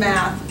 points in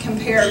math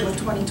compared with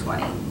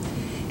 2020.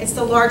 It's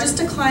the largest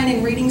decline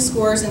in reading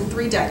scores in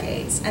 3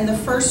 decades and the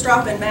first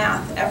drop in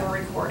math ever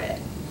recorded.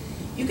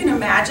 You can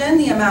imagine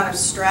the amount of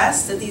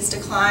stress that these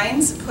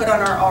declines put on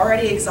our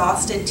already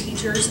exhausted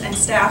teachers and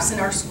staffs in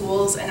our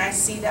schools, and I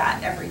see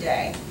that every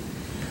day.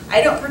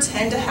 I don't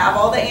pretend to have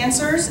all the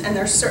answers, and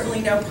there's certainly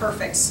no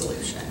perfect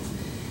solution.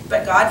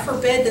 But God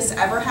forbid this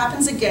ever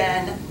happens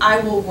again, I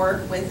will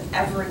work with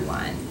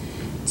everyone,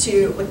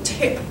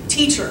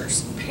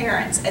 teachers,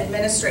 parents,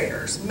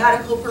 administrators,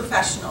 medical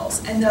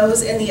professionals, and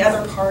those in the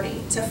other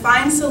party to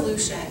find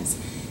solutions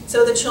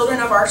so the children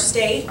of our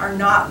state are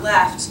not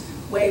left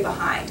way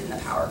behind in the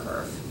power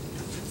curve.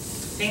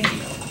 Thank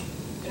you.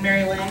 And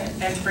Mari-Lynn,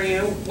 and for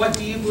you, what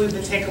do you believe the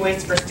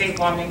takeaways for state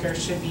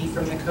lawmakers should be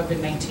from the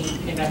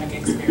COVID-19 pandemic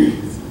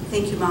experience?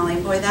 Thank you, Molly.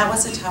 Boy, that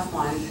was a tough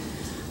one.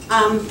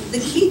 The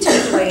key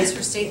takeaways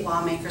for state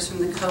lawmakers from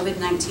the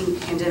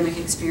COVID-19 pandemic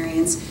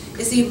experience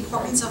is the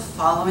importance of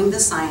following the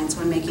science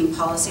when making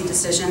policy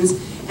decisions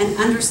and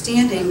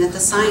understanding that the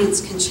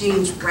science can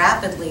change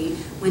rapidly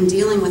when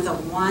dealing with a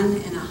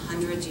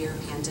 1-in-100-year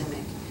pandemic.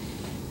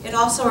 It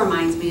also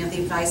reminds me of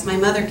the advice my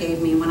mother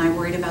gave me when I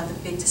worried about the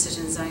big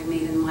decisions I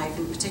made in life,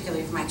 and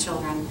particularly for my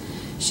children.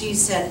 She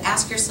said,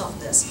 ask yourself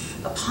this: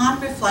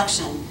 upon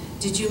reflection,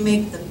 did you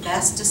make the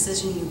best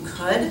decision you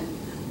could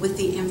with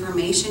the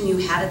information you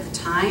had at the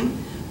time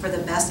for the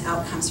best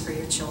outcomes for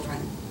your children?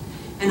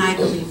 And I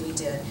believe we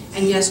did.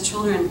 And yes,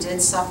 children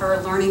did suffer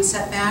learning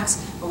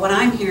setbacks, but what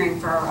I'm hearing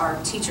from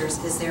our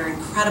teachers is their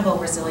incredible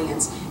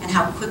resilience and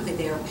how quickly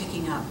they are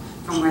picking up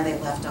from where they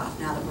left off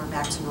now that we're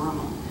back to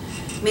normal.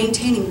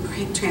 Maintaining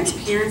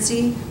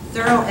transparency,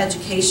 thorough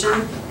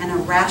education, and a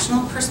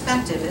rational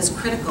perspective is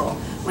critical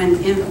when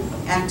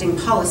enacting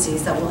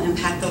policies that will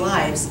impact the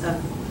lives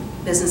of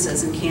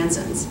businesses, and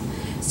Kansans.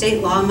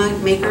 State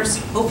lawmakers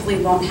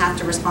hopefully won't have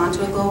to respond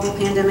to a global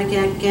pandemic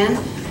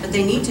again, but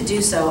they need to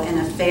do so in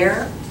a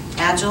fair,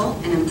 agile,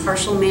 and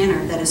impartial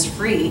manner that is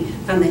free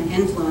from the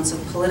influence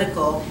of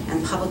political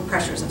and public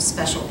pressures of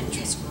special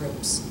interest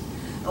groups.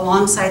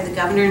 Alongside the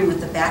governor and with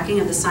the backing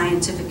of the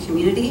scientific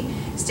community,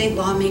 state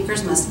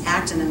lawmakers must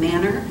act in a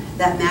manner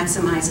that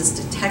maximizes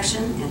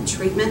detection and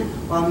treatment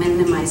while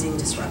minimizing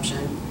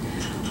disruption.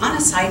 On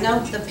a side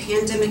note, the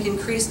pandemic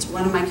increased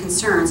one of my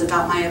concerns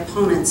about my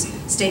opponent's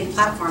state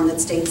platform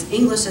that states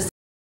English is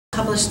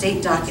published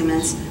state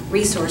documents,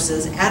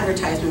 resources,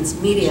 advertisements,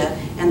 media,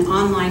 and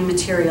online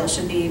material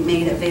should be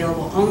made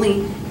available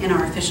only in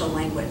our official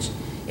language.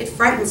 It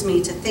frightens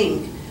me to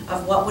think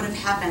of what would have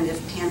happened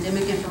if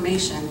pandemic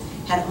information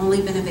had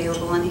only been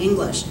available in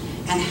English,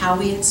 and how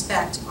we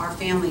expect our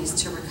families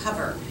to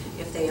recover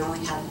if they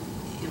only had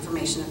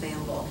information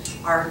available.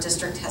 Our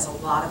district has a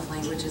lot of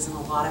languages and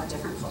a lot of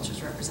different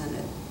cultures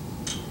represented.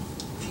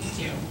 Thank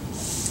you.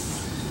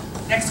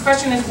 Next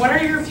question is, what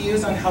are your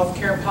views on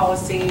healthcare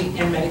policy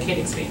and Medicaid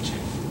expansion?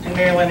 And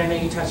Mari-Lynn, I know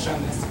you touched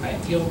on this,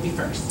 but you'll be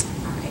first.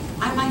 All right,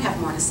 I might have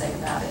more to say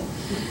about it.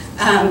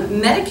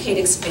 Medicaid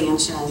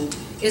expansion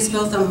is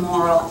both a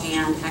moral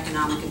and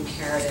economic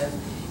imperative.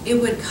 It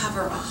would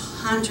cover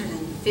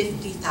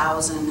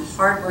 150,000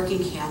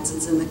 hardworking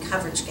Kansans in the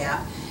coverage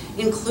gap,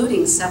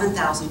 including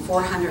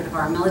 7,400 of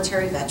our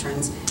military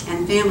veterans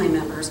and family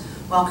members,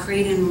 while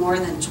creating more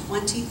than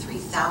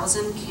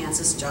 23,000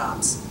 Kansas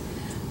jobs.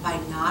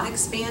 By not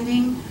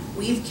expanding,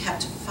 we've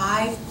kept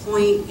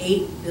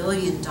 $5.8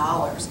 billion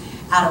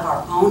out of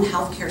our own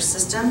healthcare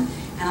system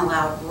and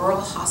allowed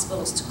rural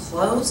hospitals to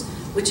close,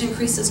 which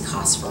increases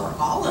costs for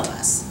all of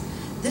us.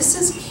 This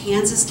is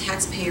Kansas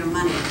taxpayer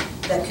money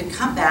that could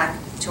come back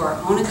to our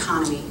own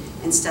economy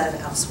instead of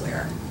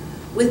elsewhere.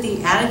 With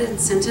the added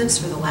incentives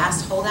for the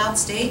last holdout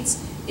states,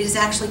 it is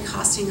actually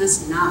costing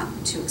us not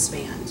to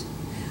expand.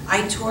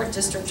 I toured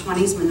District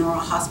 20's Monroe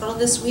Hospital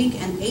this week,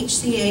 and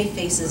HCA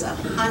faces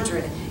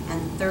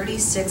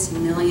 $136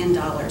 million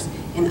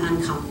in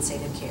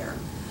uncompensated care.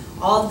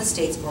 All of the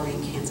states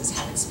bordering Kansas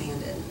have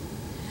expanded.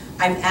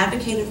 I've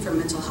advocated for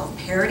mental health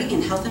parity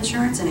in health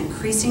insurance and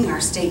increasing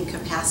our state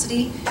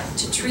capacity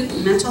to treat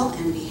mental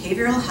and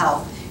behavioral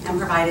health and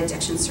provide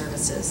addiction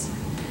services.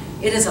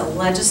 It is a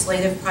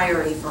legislative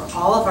priority for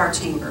all of our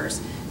chambers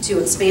to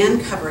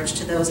expand coverage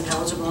to those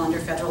eligible under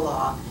federal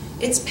law.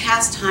 It's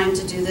past time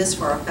to do this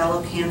for our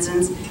fellow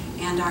Kansans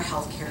and our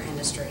healthcare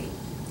industry.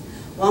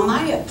 While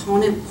my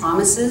opponent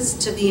promises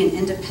to be an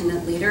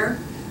independent leader,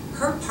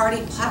 her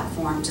party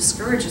platform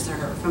discourages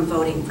her from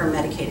voting for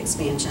Medicaid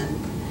expansion.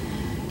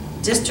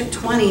 District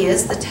 20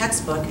 is the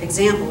textbook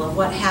example of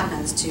what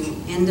happens to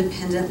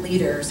independent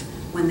leaders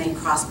when they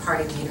cross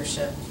party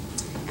leadership.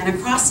 And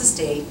across the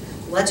state,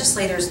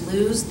 legislators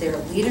lose their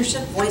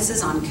leadership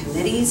voices on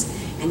committees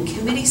and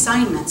committee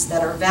assignments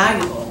that are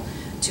valuable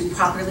to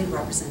properly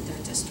represent their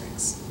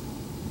districts.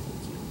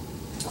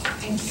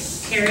 Thank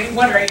you. Carrie,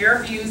 what are your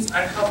views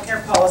on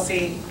healthcare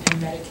policy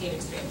and Medicaid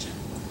expansion?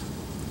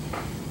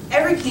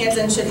 Every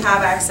Kansan should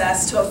have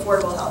access to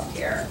affordable health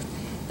care.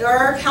 There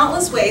are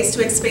countless ways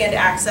to expand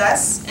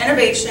access,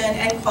 innovation,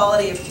 and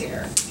quality of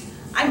care.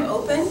 I'm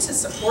open to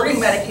supporting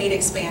Medicaid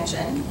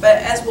expansion, but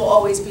as will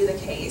always be the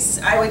case,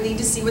 I would need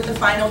to see what the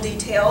final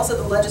details of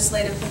the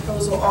legislative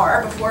proposal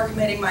are before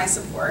committing my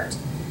support.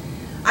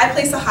 I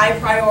place a high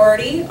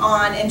priority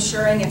on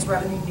ensuring it's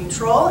revenue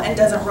neutral and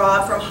doesn't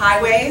rob from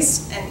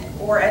highways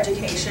or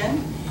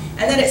education,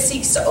 and that it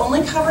seeks to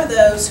only cover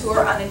those who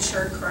are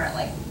uninsured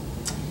currently.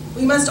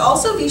 We must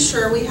also be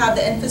sure we have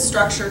the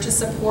infrastructure to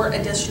support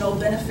additional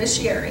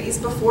beneficiaries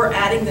before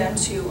adding them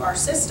to our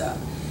system.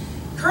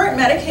 Current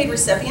Medicaid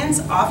recipients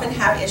often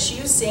have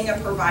issues seeing a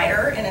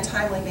provider in a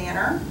timely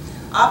manner.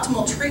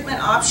 Optimal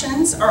treatment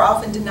options are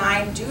often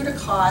denied due to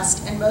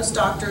cost, and most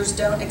doctors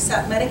don't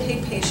accept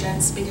Medicaid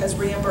patients because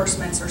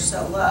reimbursements are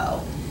so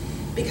low.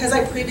 Because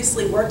I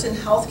previously worked in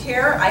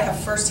healthcare, I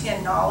have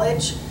firsthand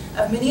knowledge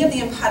of many of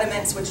the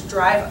impediments which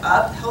drive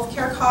up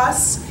healthcare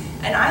costs,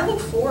 and I look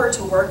forward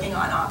to working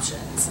on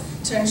options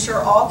to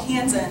ensure all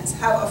Kansans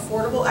have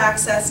affordable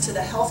access to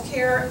the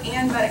healthcare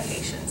and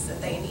medications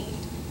that they need.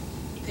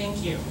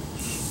 Thank you.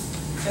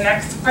 The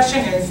next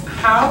question is,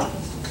 how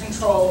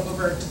control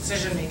over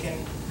decision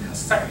making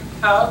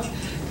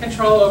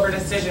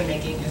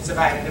is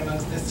divided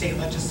amongst the state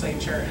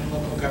legislature and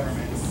local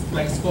governments,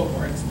 like school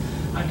boards,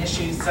 on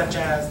issues such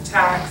as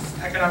tax,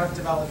 economic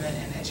development,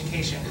 and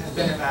education has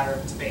been a matter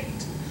of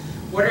debate.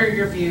 What are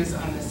your views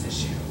on this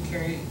issue?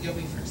 Carrie, you'll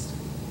be first.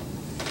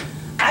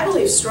 I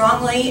believe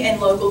strongly in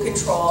local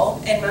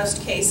control in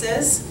most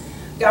cases.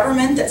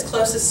 Government that's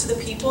closest to the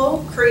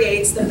people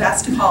creates the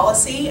best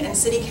policy, and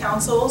city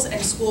councils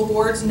and school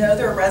boards know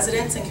their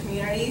residents and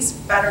communities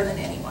better than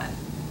anyone.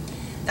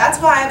 That's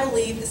why I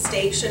believe the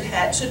state should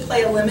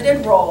play a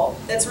limited role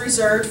that's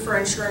reserved for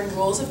ensuring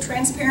rules of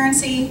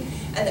transparency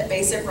and that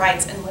basic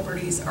rights and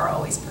liberties are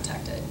always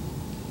protected.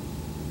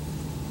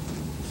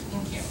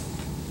 Thank you.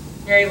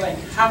 Mari-Lynn,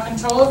 how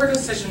control over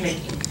decision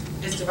making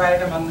is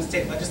divided among the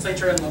state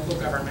legislature and local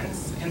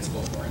governments, and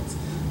school boards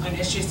on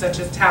issues such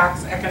as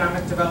tax,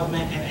 economic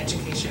development, and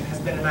education has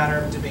been a matter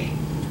of debate.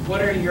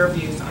 What are your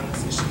views on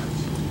this issue?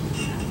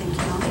 Thank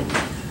you, Molly.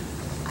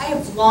 I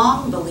have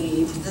long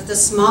believed that the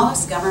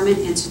smallest government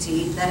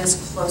entity that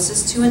is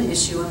closest to an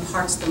issue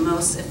imparts the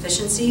most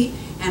efficiency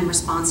and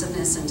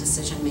responsiveness in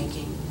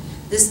decision-making.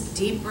 This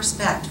deep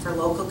respect for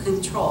local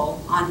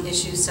control on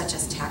issues such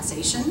as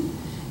taxation,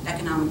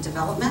 economic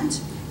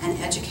development, and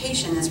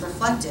education is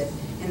reflected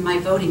in my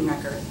voting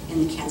record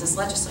in the Kansas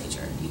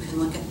legislature. You can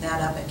look at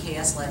that up at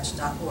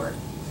ksledge.org.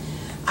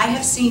 I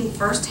have seen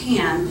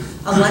firsthand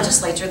a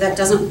legislature that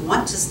doesn't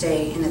want to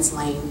stay in its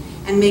lane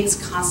and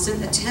makes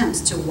constant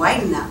attempts to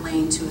widen that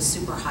lane to a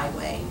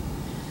superhighway.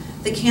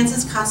 The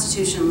Kansas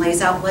Constitution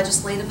lays out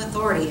legislative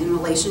authority in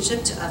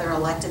relationship to other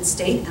elected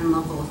state and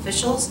local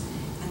officials,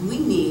 and we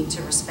need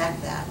to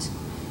respect that.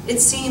 It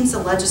seems the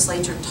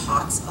legislature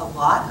talks a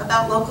lot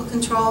about local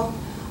control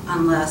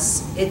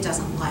unless it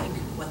doesn't like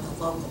what the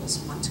locals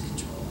want to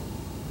control.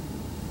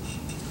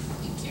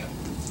 Thank you.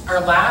 Our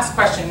last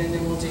question, and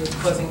then we'll do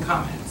closing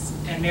comments.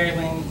 And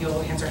Mari-Lynn,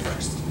 you'll answer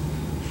first.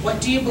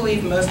 What do you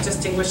believe most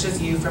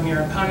distinguishes you from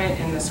your opponent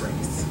in this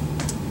race?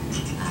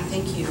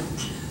 Thank you.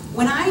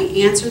 When I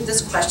answered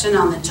this question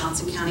on the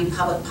Johnson County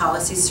Public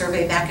Policy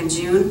Survey back in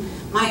June,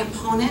 my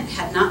opponent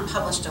had not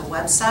published a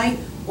website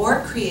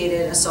or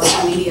created a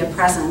social media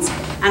presence,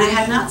 and I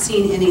had not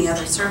seen any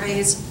other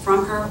surveys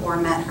from her or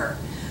met her.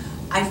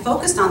 I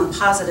focused on the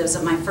positives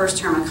of my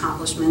first-term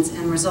accomplishments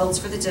and results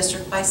for the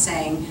district by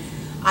saying,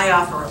 I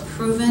offer a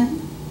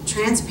proven,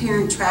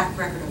 transparent track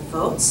record of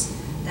votes,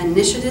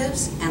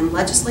 initiatives, and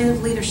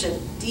legislative leadership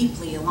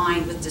deeply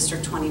aligned with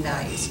District 20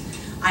 values.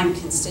 I'm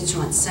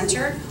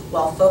constituent-centered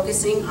while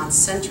focusing on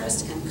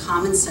centrist and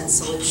common-sense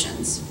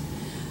solutions.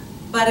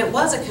 But it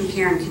was a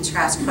compare and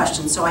contrast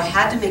question, so I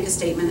had to make a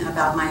statement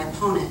about my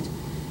opponent,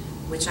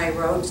 which I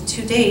wrote,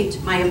 to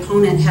date, my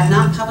opponent had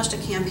not published a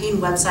campaign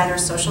website or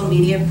social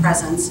media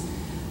presence,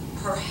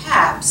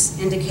 perhaps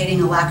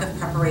indicating a lack of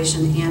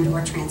preparation and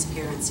or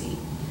transparency.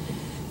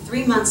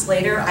 3 months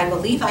later, I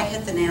believe I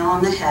hit the nail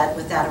on the head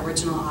with that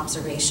original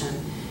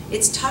observation.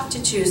 It's tough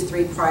to choose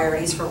 3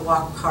 priorities for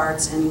walk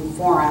cards and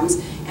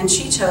forums, and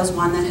she chose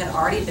one that had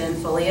already been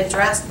fully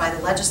addressed by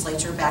the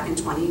legislature back in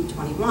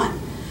 2021,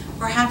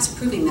 perhaps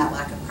proving that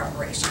lack of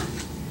preparation.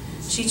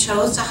 She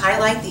chose to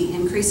highlight the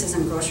increases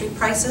in grocery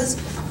prices,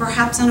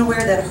 perhaps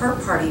unaware that her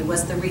party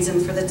was the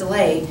reason for the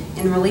delay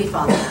in relief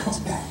on that.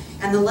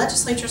 And the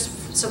legislature's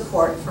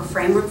support for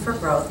Framework for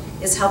Growth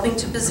is helping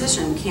to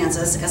position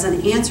Kansas as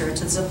an answer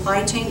to the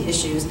supply chain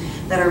issues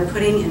that are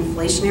putting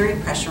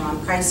inflationary pressure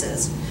on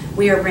prices.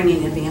 We are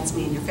bringing advanced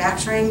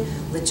manufacturing,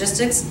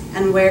 logistics,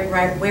 and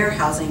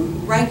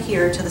warehousing right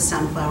here to the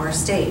Sunflower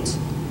State.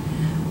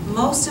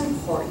 Most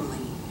importantly,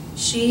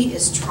 she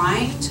is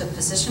trying to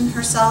position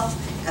herself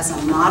as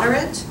a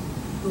moderate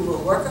who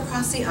will work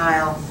across the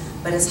aisle,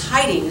 but is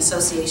hiding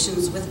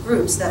associations with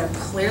groups that are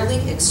clearly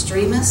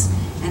extremist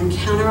and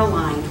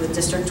counter-aligned with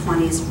District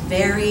 20's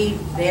very,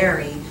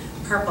 very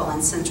purple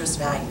and centrist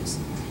values.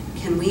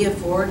 Can we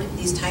afford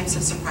these types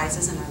of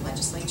surprises in our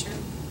legislature?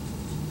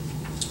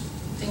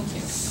 Thank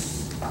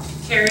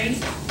you. Carrie,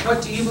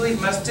 what do you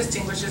believe most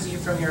distinguishes you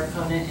from your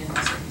opponent in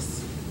this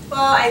race?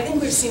 Well, I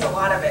think we've seen a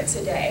lot of it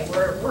today.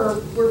 We're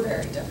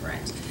very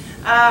different.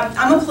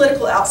 I'm a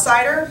political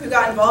outsider who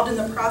got involved in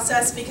the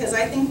process because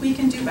I think we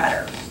can do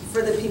better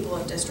for the people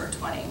of District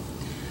 20.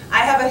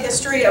 I have a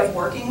history of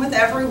working with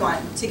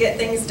everyone to get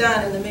things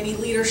done in the many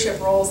leadership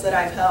roles that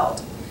I've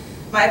held.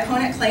 My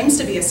opponent claims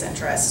to be a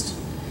centrist,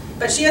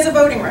 but she has a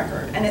voting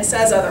record and it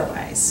says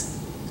otherwise.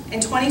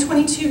 In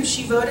 2022,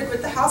 she voted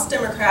with the House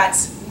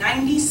Democrats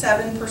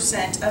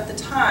 97% of the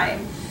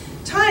time,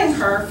 tying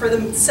her for the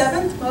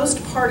 7th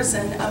most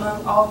partisan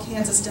among all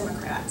Kansas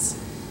Democrats.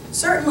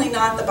 Certainly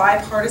not the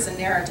bipartisan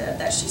narrative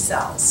that she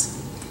sells.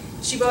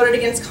 She voted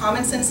against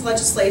common sense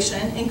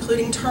legislation,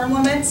 including term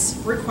limits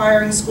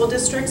requiring school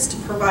districts to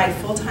provide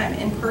full-time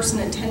in-person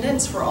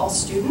attendance for all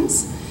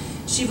students.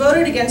 She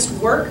voted against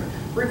work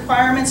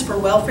requirements for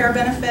welfare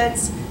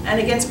benefits and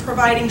against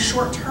providing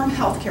short-term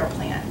health care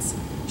plans.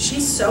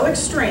 She's so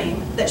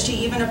extreme that she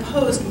even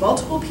opposed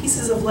multiple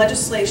pieces of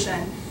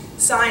legislation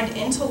signed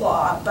into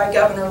law by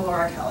Governor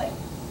Laura Kelly.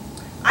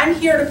 I'm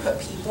here to put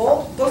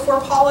people before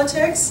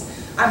politics.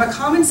 I'm a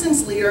common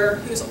sense leader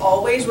who's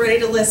always ready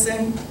to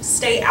listen,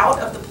 stay out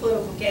of the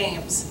political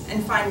games,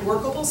 and find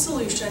workable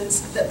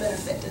solutions that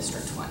benefit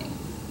District 20.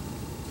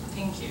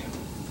 Thank you.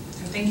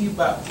 And thank you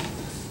both.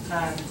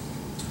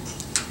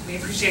 We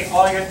appreciate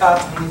all your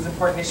thoughts on these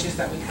important issues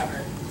that we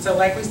covered. So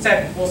like we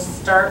said, we'll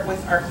start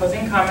with our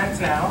closing comments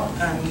now.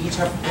 We each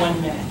have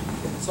 1 minute.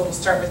 So we'll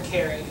start with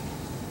Carrie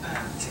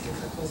to give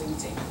her closing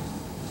statement.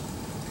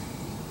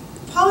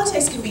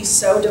 Politics can be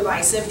so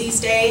divisive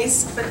these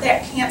days, but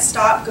that can't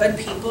stop good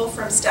people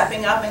from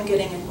stepping up and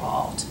getting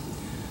involved.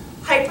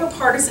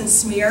 Hyper-partisan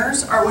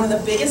smears are one of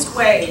the biggest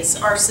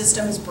ways our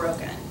system is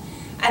broken,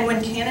 and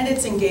when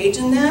candidates engage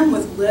in them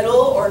with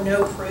little or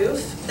no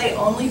proof, they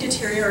only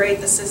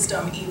deteriorate the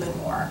system even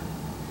more.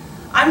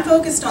 I'm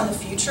focused on the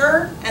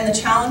future and the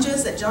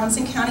challenges that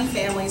Johnson County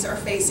families are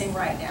facing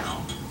right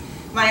now.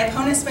 My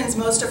opponent spends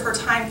most of her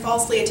time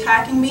falsely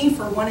attacking me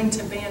for wanting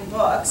to ban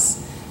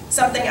books,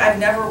 something I've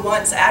never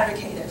once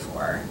advocated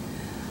for.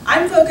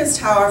 I'm focused,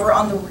 however,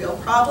 on the real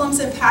problems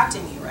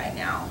impacting me right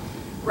now.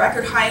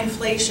 Record high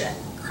inflation,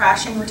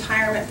 crashing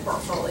retirement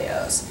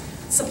portfolios,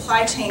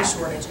 supply chain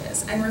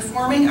shortages, and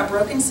reforming a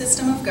broken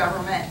system of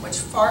government which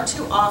far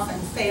too often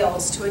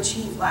fails to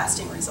achieve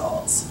lasting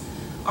results.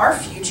 Our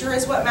future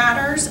is what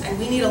matters, and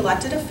we need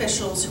elected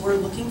officials who are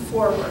looking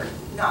forward,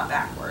 not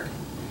backward.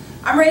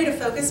 I'm ready to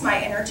focus my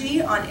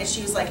energy on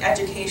issues like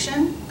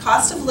education,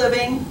 cost of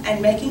living,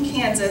 and making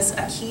Kansas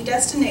a key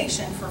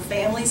destination for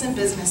families and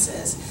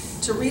businesses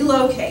to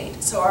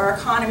relocate so our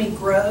economy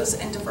grows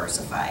and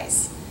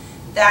diversifies.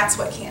 That's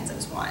what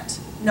Kansans want,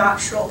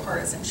 not shrill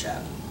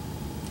partisanship.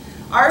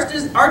 Our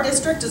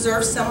district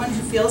deserves someone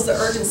who feels the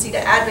urgency to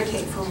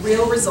advocate for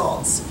real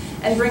results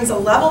and brings a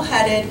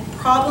level-headed,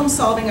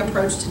 problem-solving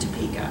approach to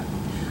Topeka.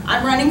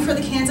 I'm running for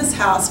the Kansas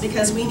House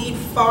because we need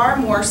far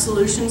more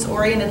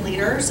solutions-oriented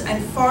leaders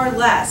and far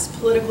less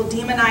political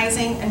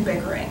demonizing and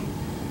bickering.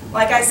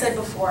 Like I said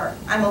before,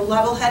 I'm a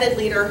level-headed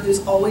leader who's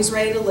always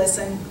ready to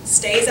listen,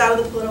 stays out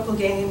of the political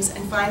games,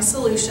 and finds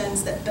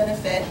solutions that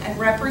benefit and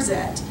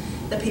represent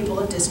the people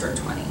of District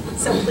 20.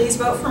 So please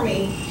vote for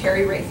me,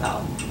 Carrie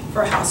Rahfaldt,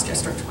 for House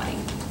District 20.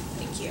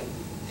 Thank you.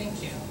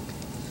 Thank you.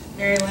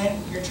 Mari-Lynn,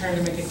 your turn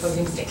to make a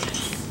closing statement.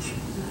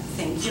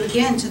 Thank you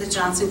again to the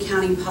Johnson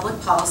County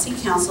Public Policy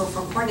Council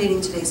for coordinating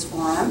today's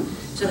forum,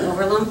 to the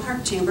Overland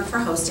Park Chamber for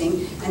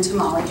hosting, and to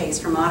Molly Hayes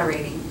for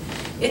moderating.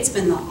 It's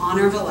been the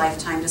honor of a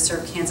lifetime to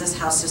serve Kansas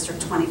House District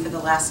 20 for the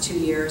last 2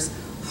 years.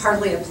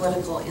 Hardly a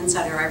political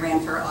insider, I ran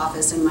for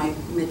office in my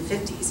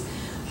mid-50s.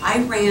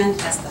 I ran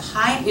as the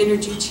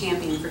high-energy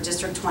champion for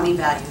District 20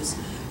 values,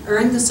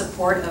 earned the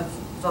support of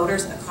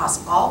voters across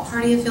all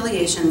party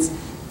affiliations,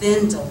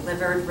 then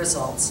delivered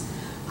results.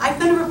 I've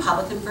been a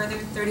Republican for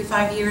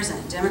 35 years and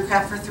a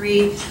Democrat for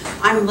 3.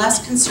 I'm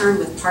less concerned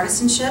with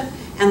partisanship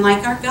and,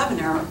 like our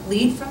governor,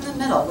 lead from the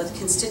middle with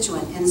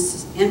constituent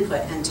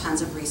input and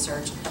tons of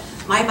research.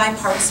 My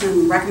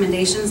bipartisan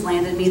recommendations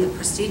landed me the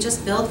prestigious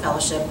Build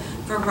Fellowship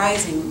for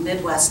Rising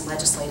Midwest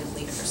Legislative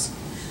Leaders.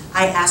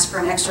 I asked for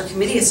an extra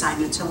committee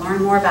assignment to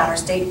learn more about our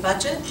state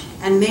budget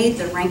and was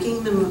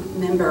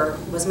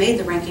made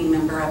the ranking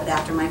member of it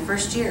after my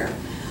first year.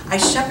 I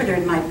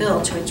shepherded my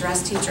bill to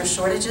address teacher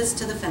shortages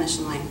to the finish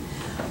line.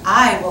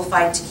 I will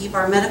fight to keep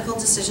our medical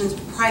decisions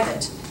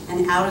private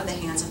and out of the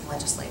hands of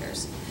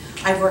legislators.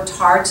 I've worked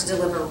hard to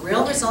deliver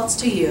real results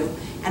to you,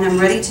 and I'm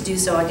ready to do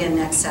so again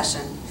next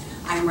session.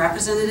 I'm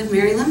Representative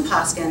Mari-Lynn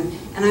Poskin,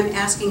 and I'm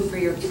asking for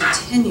your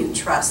continued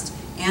trust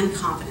and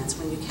confidence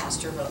when you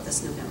cast your vote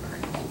this November.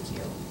 Thank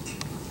you.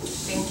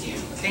 Thank you.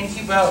 Thank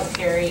you both,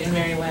 Carrie and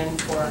Mari-Lynn,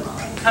 for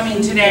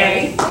coming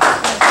today.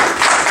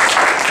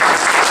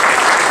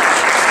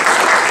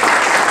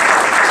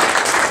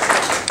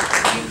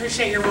 We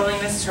appreciate your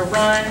willingness to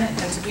run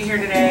and to be here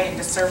today and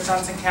to serve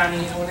Johnson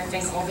County. I want to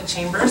thank all the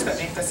chambers that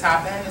make this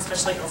happen,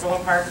 especially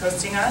Overland Park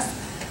hosting us.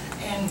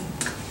 And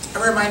a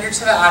reminder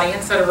to the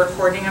audience that a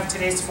recording of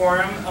today's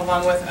forum,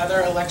 along with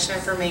other election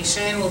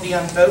information, will be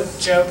on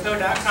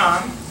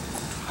votejoco.com.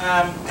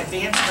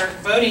 Advanced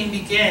voting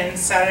begins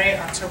Saturday,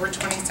 October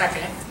 22nd,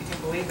 if you can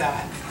believe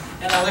that,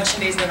 and Election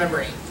Day is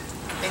November 8th.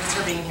 Thanks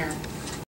for being here.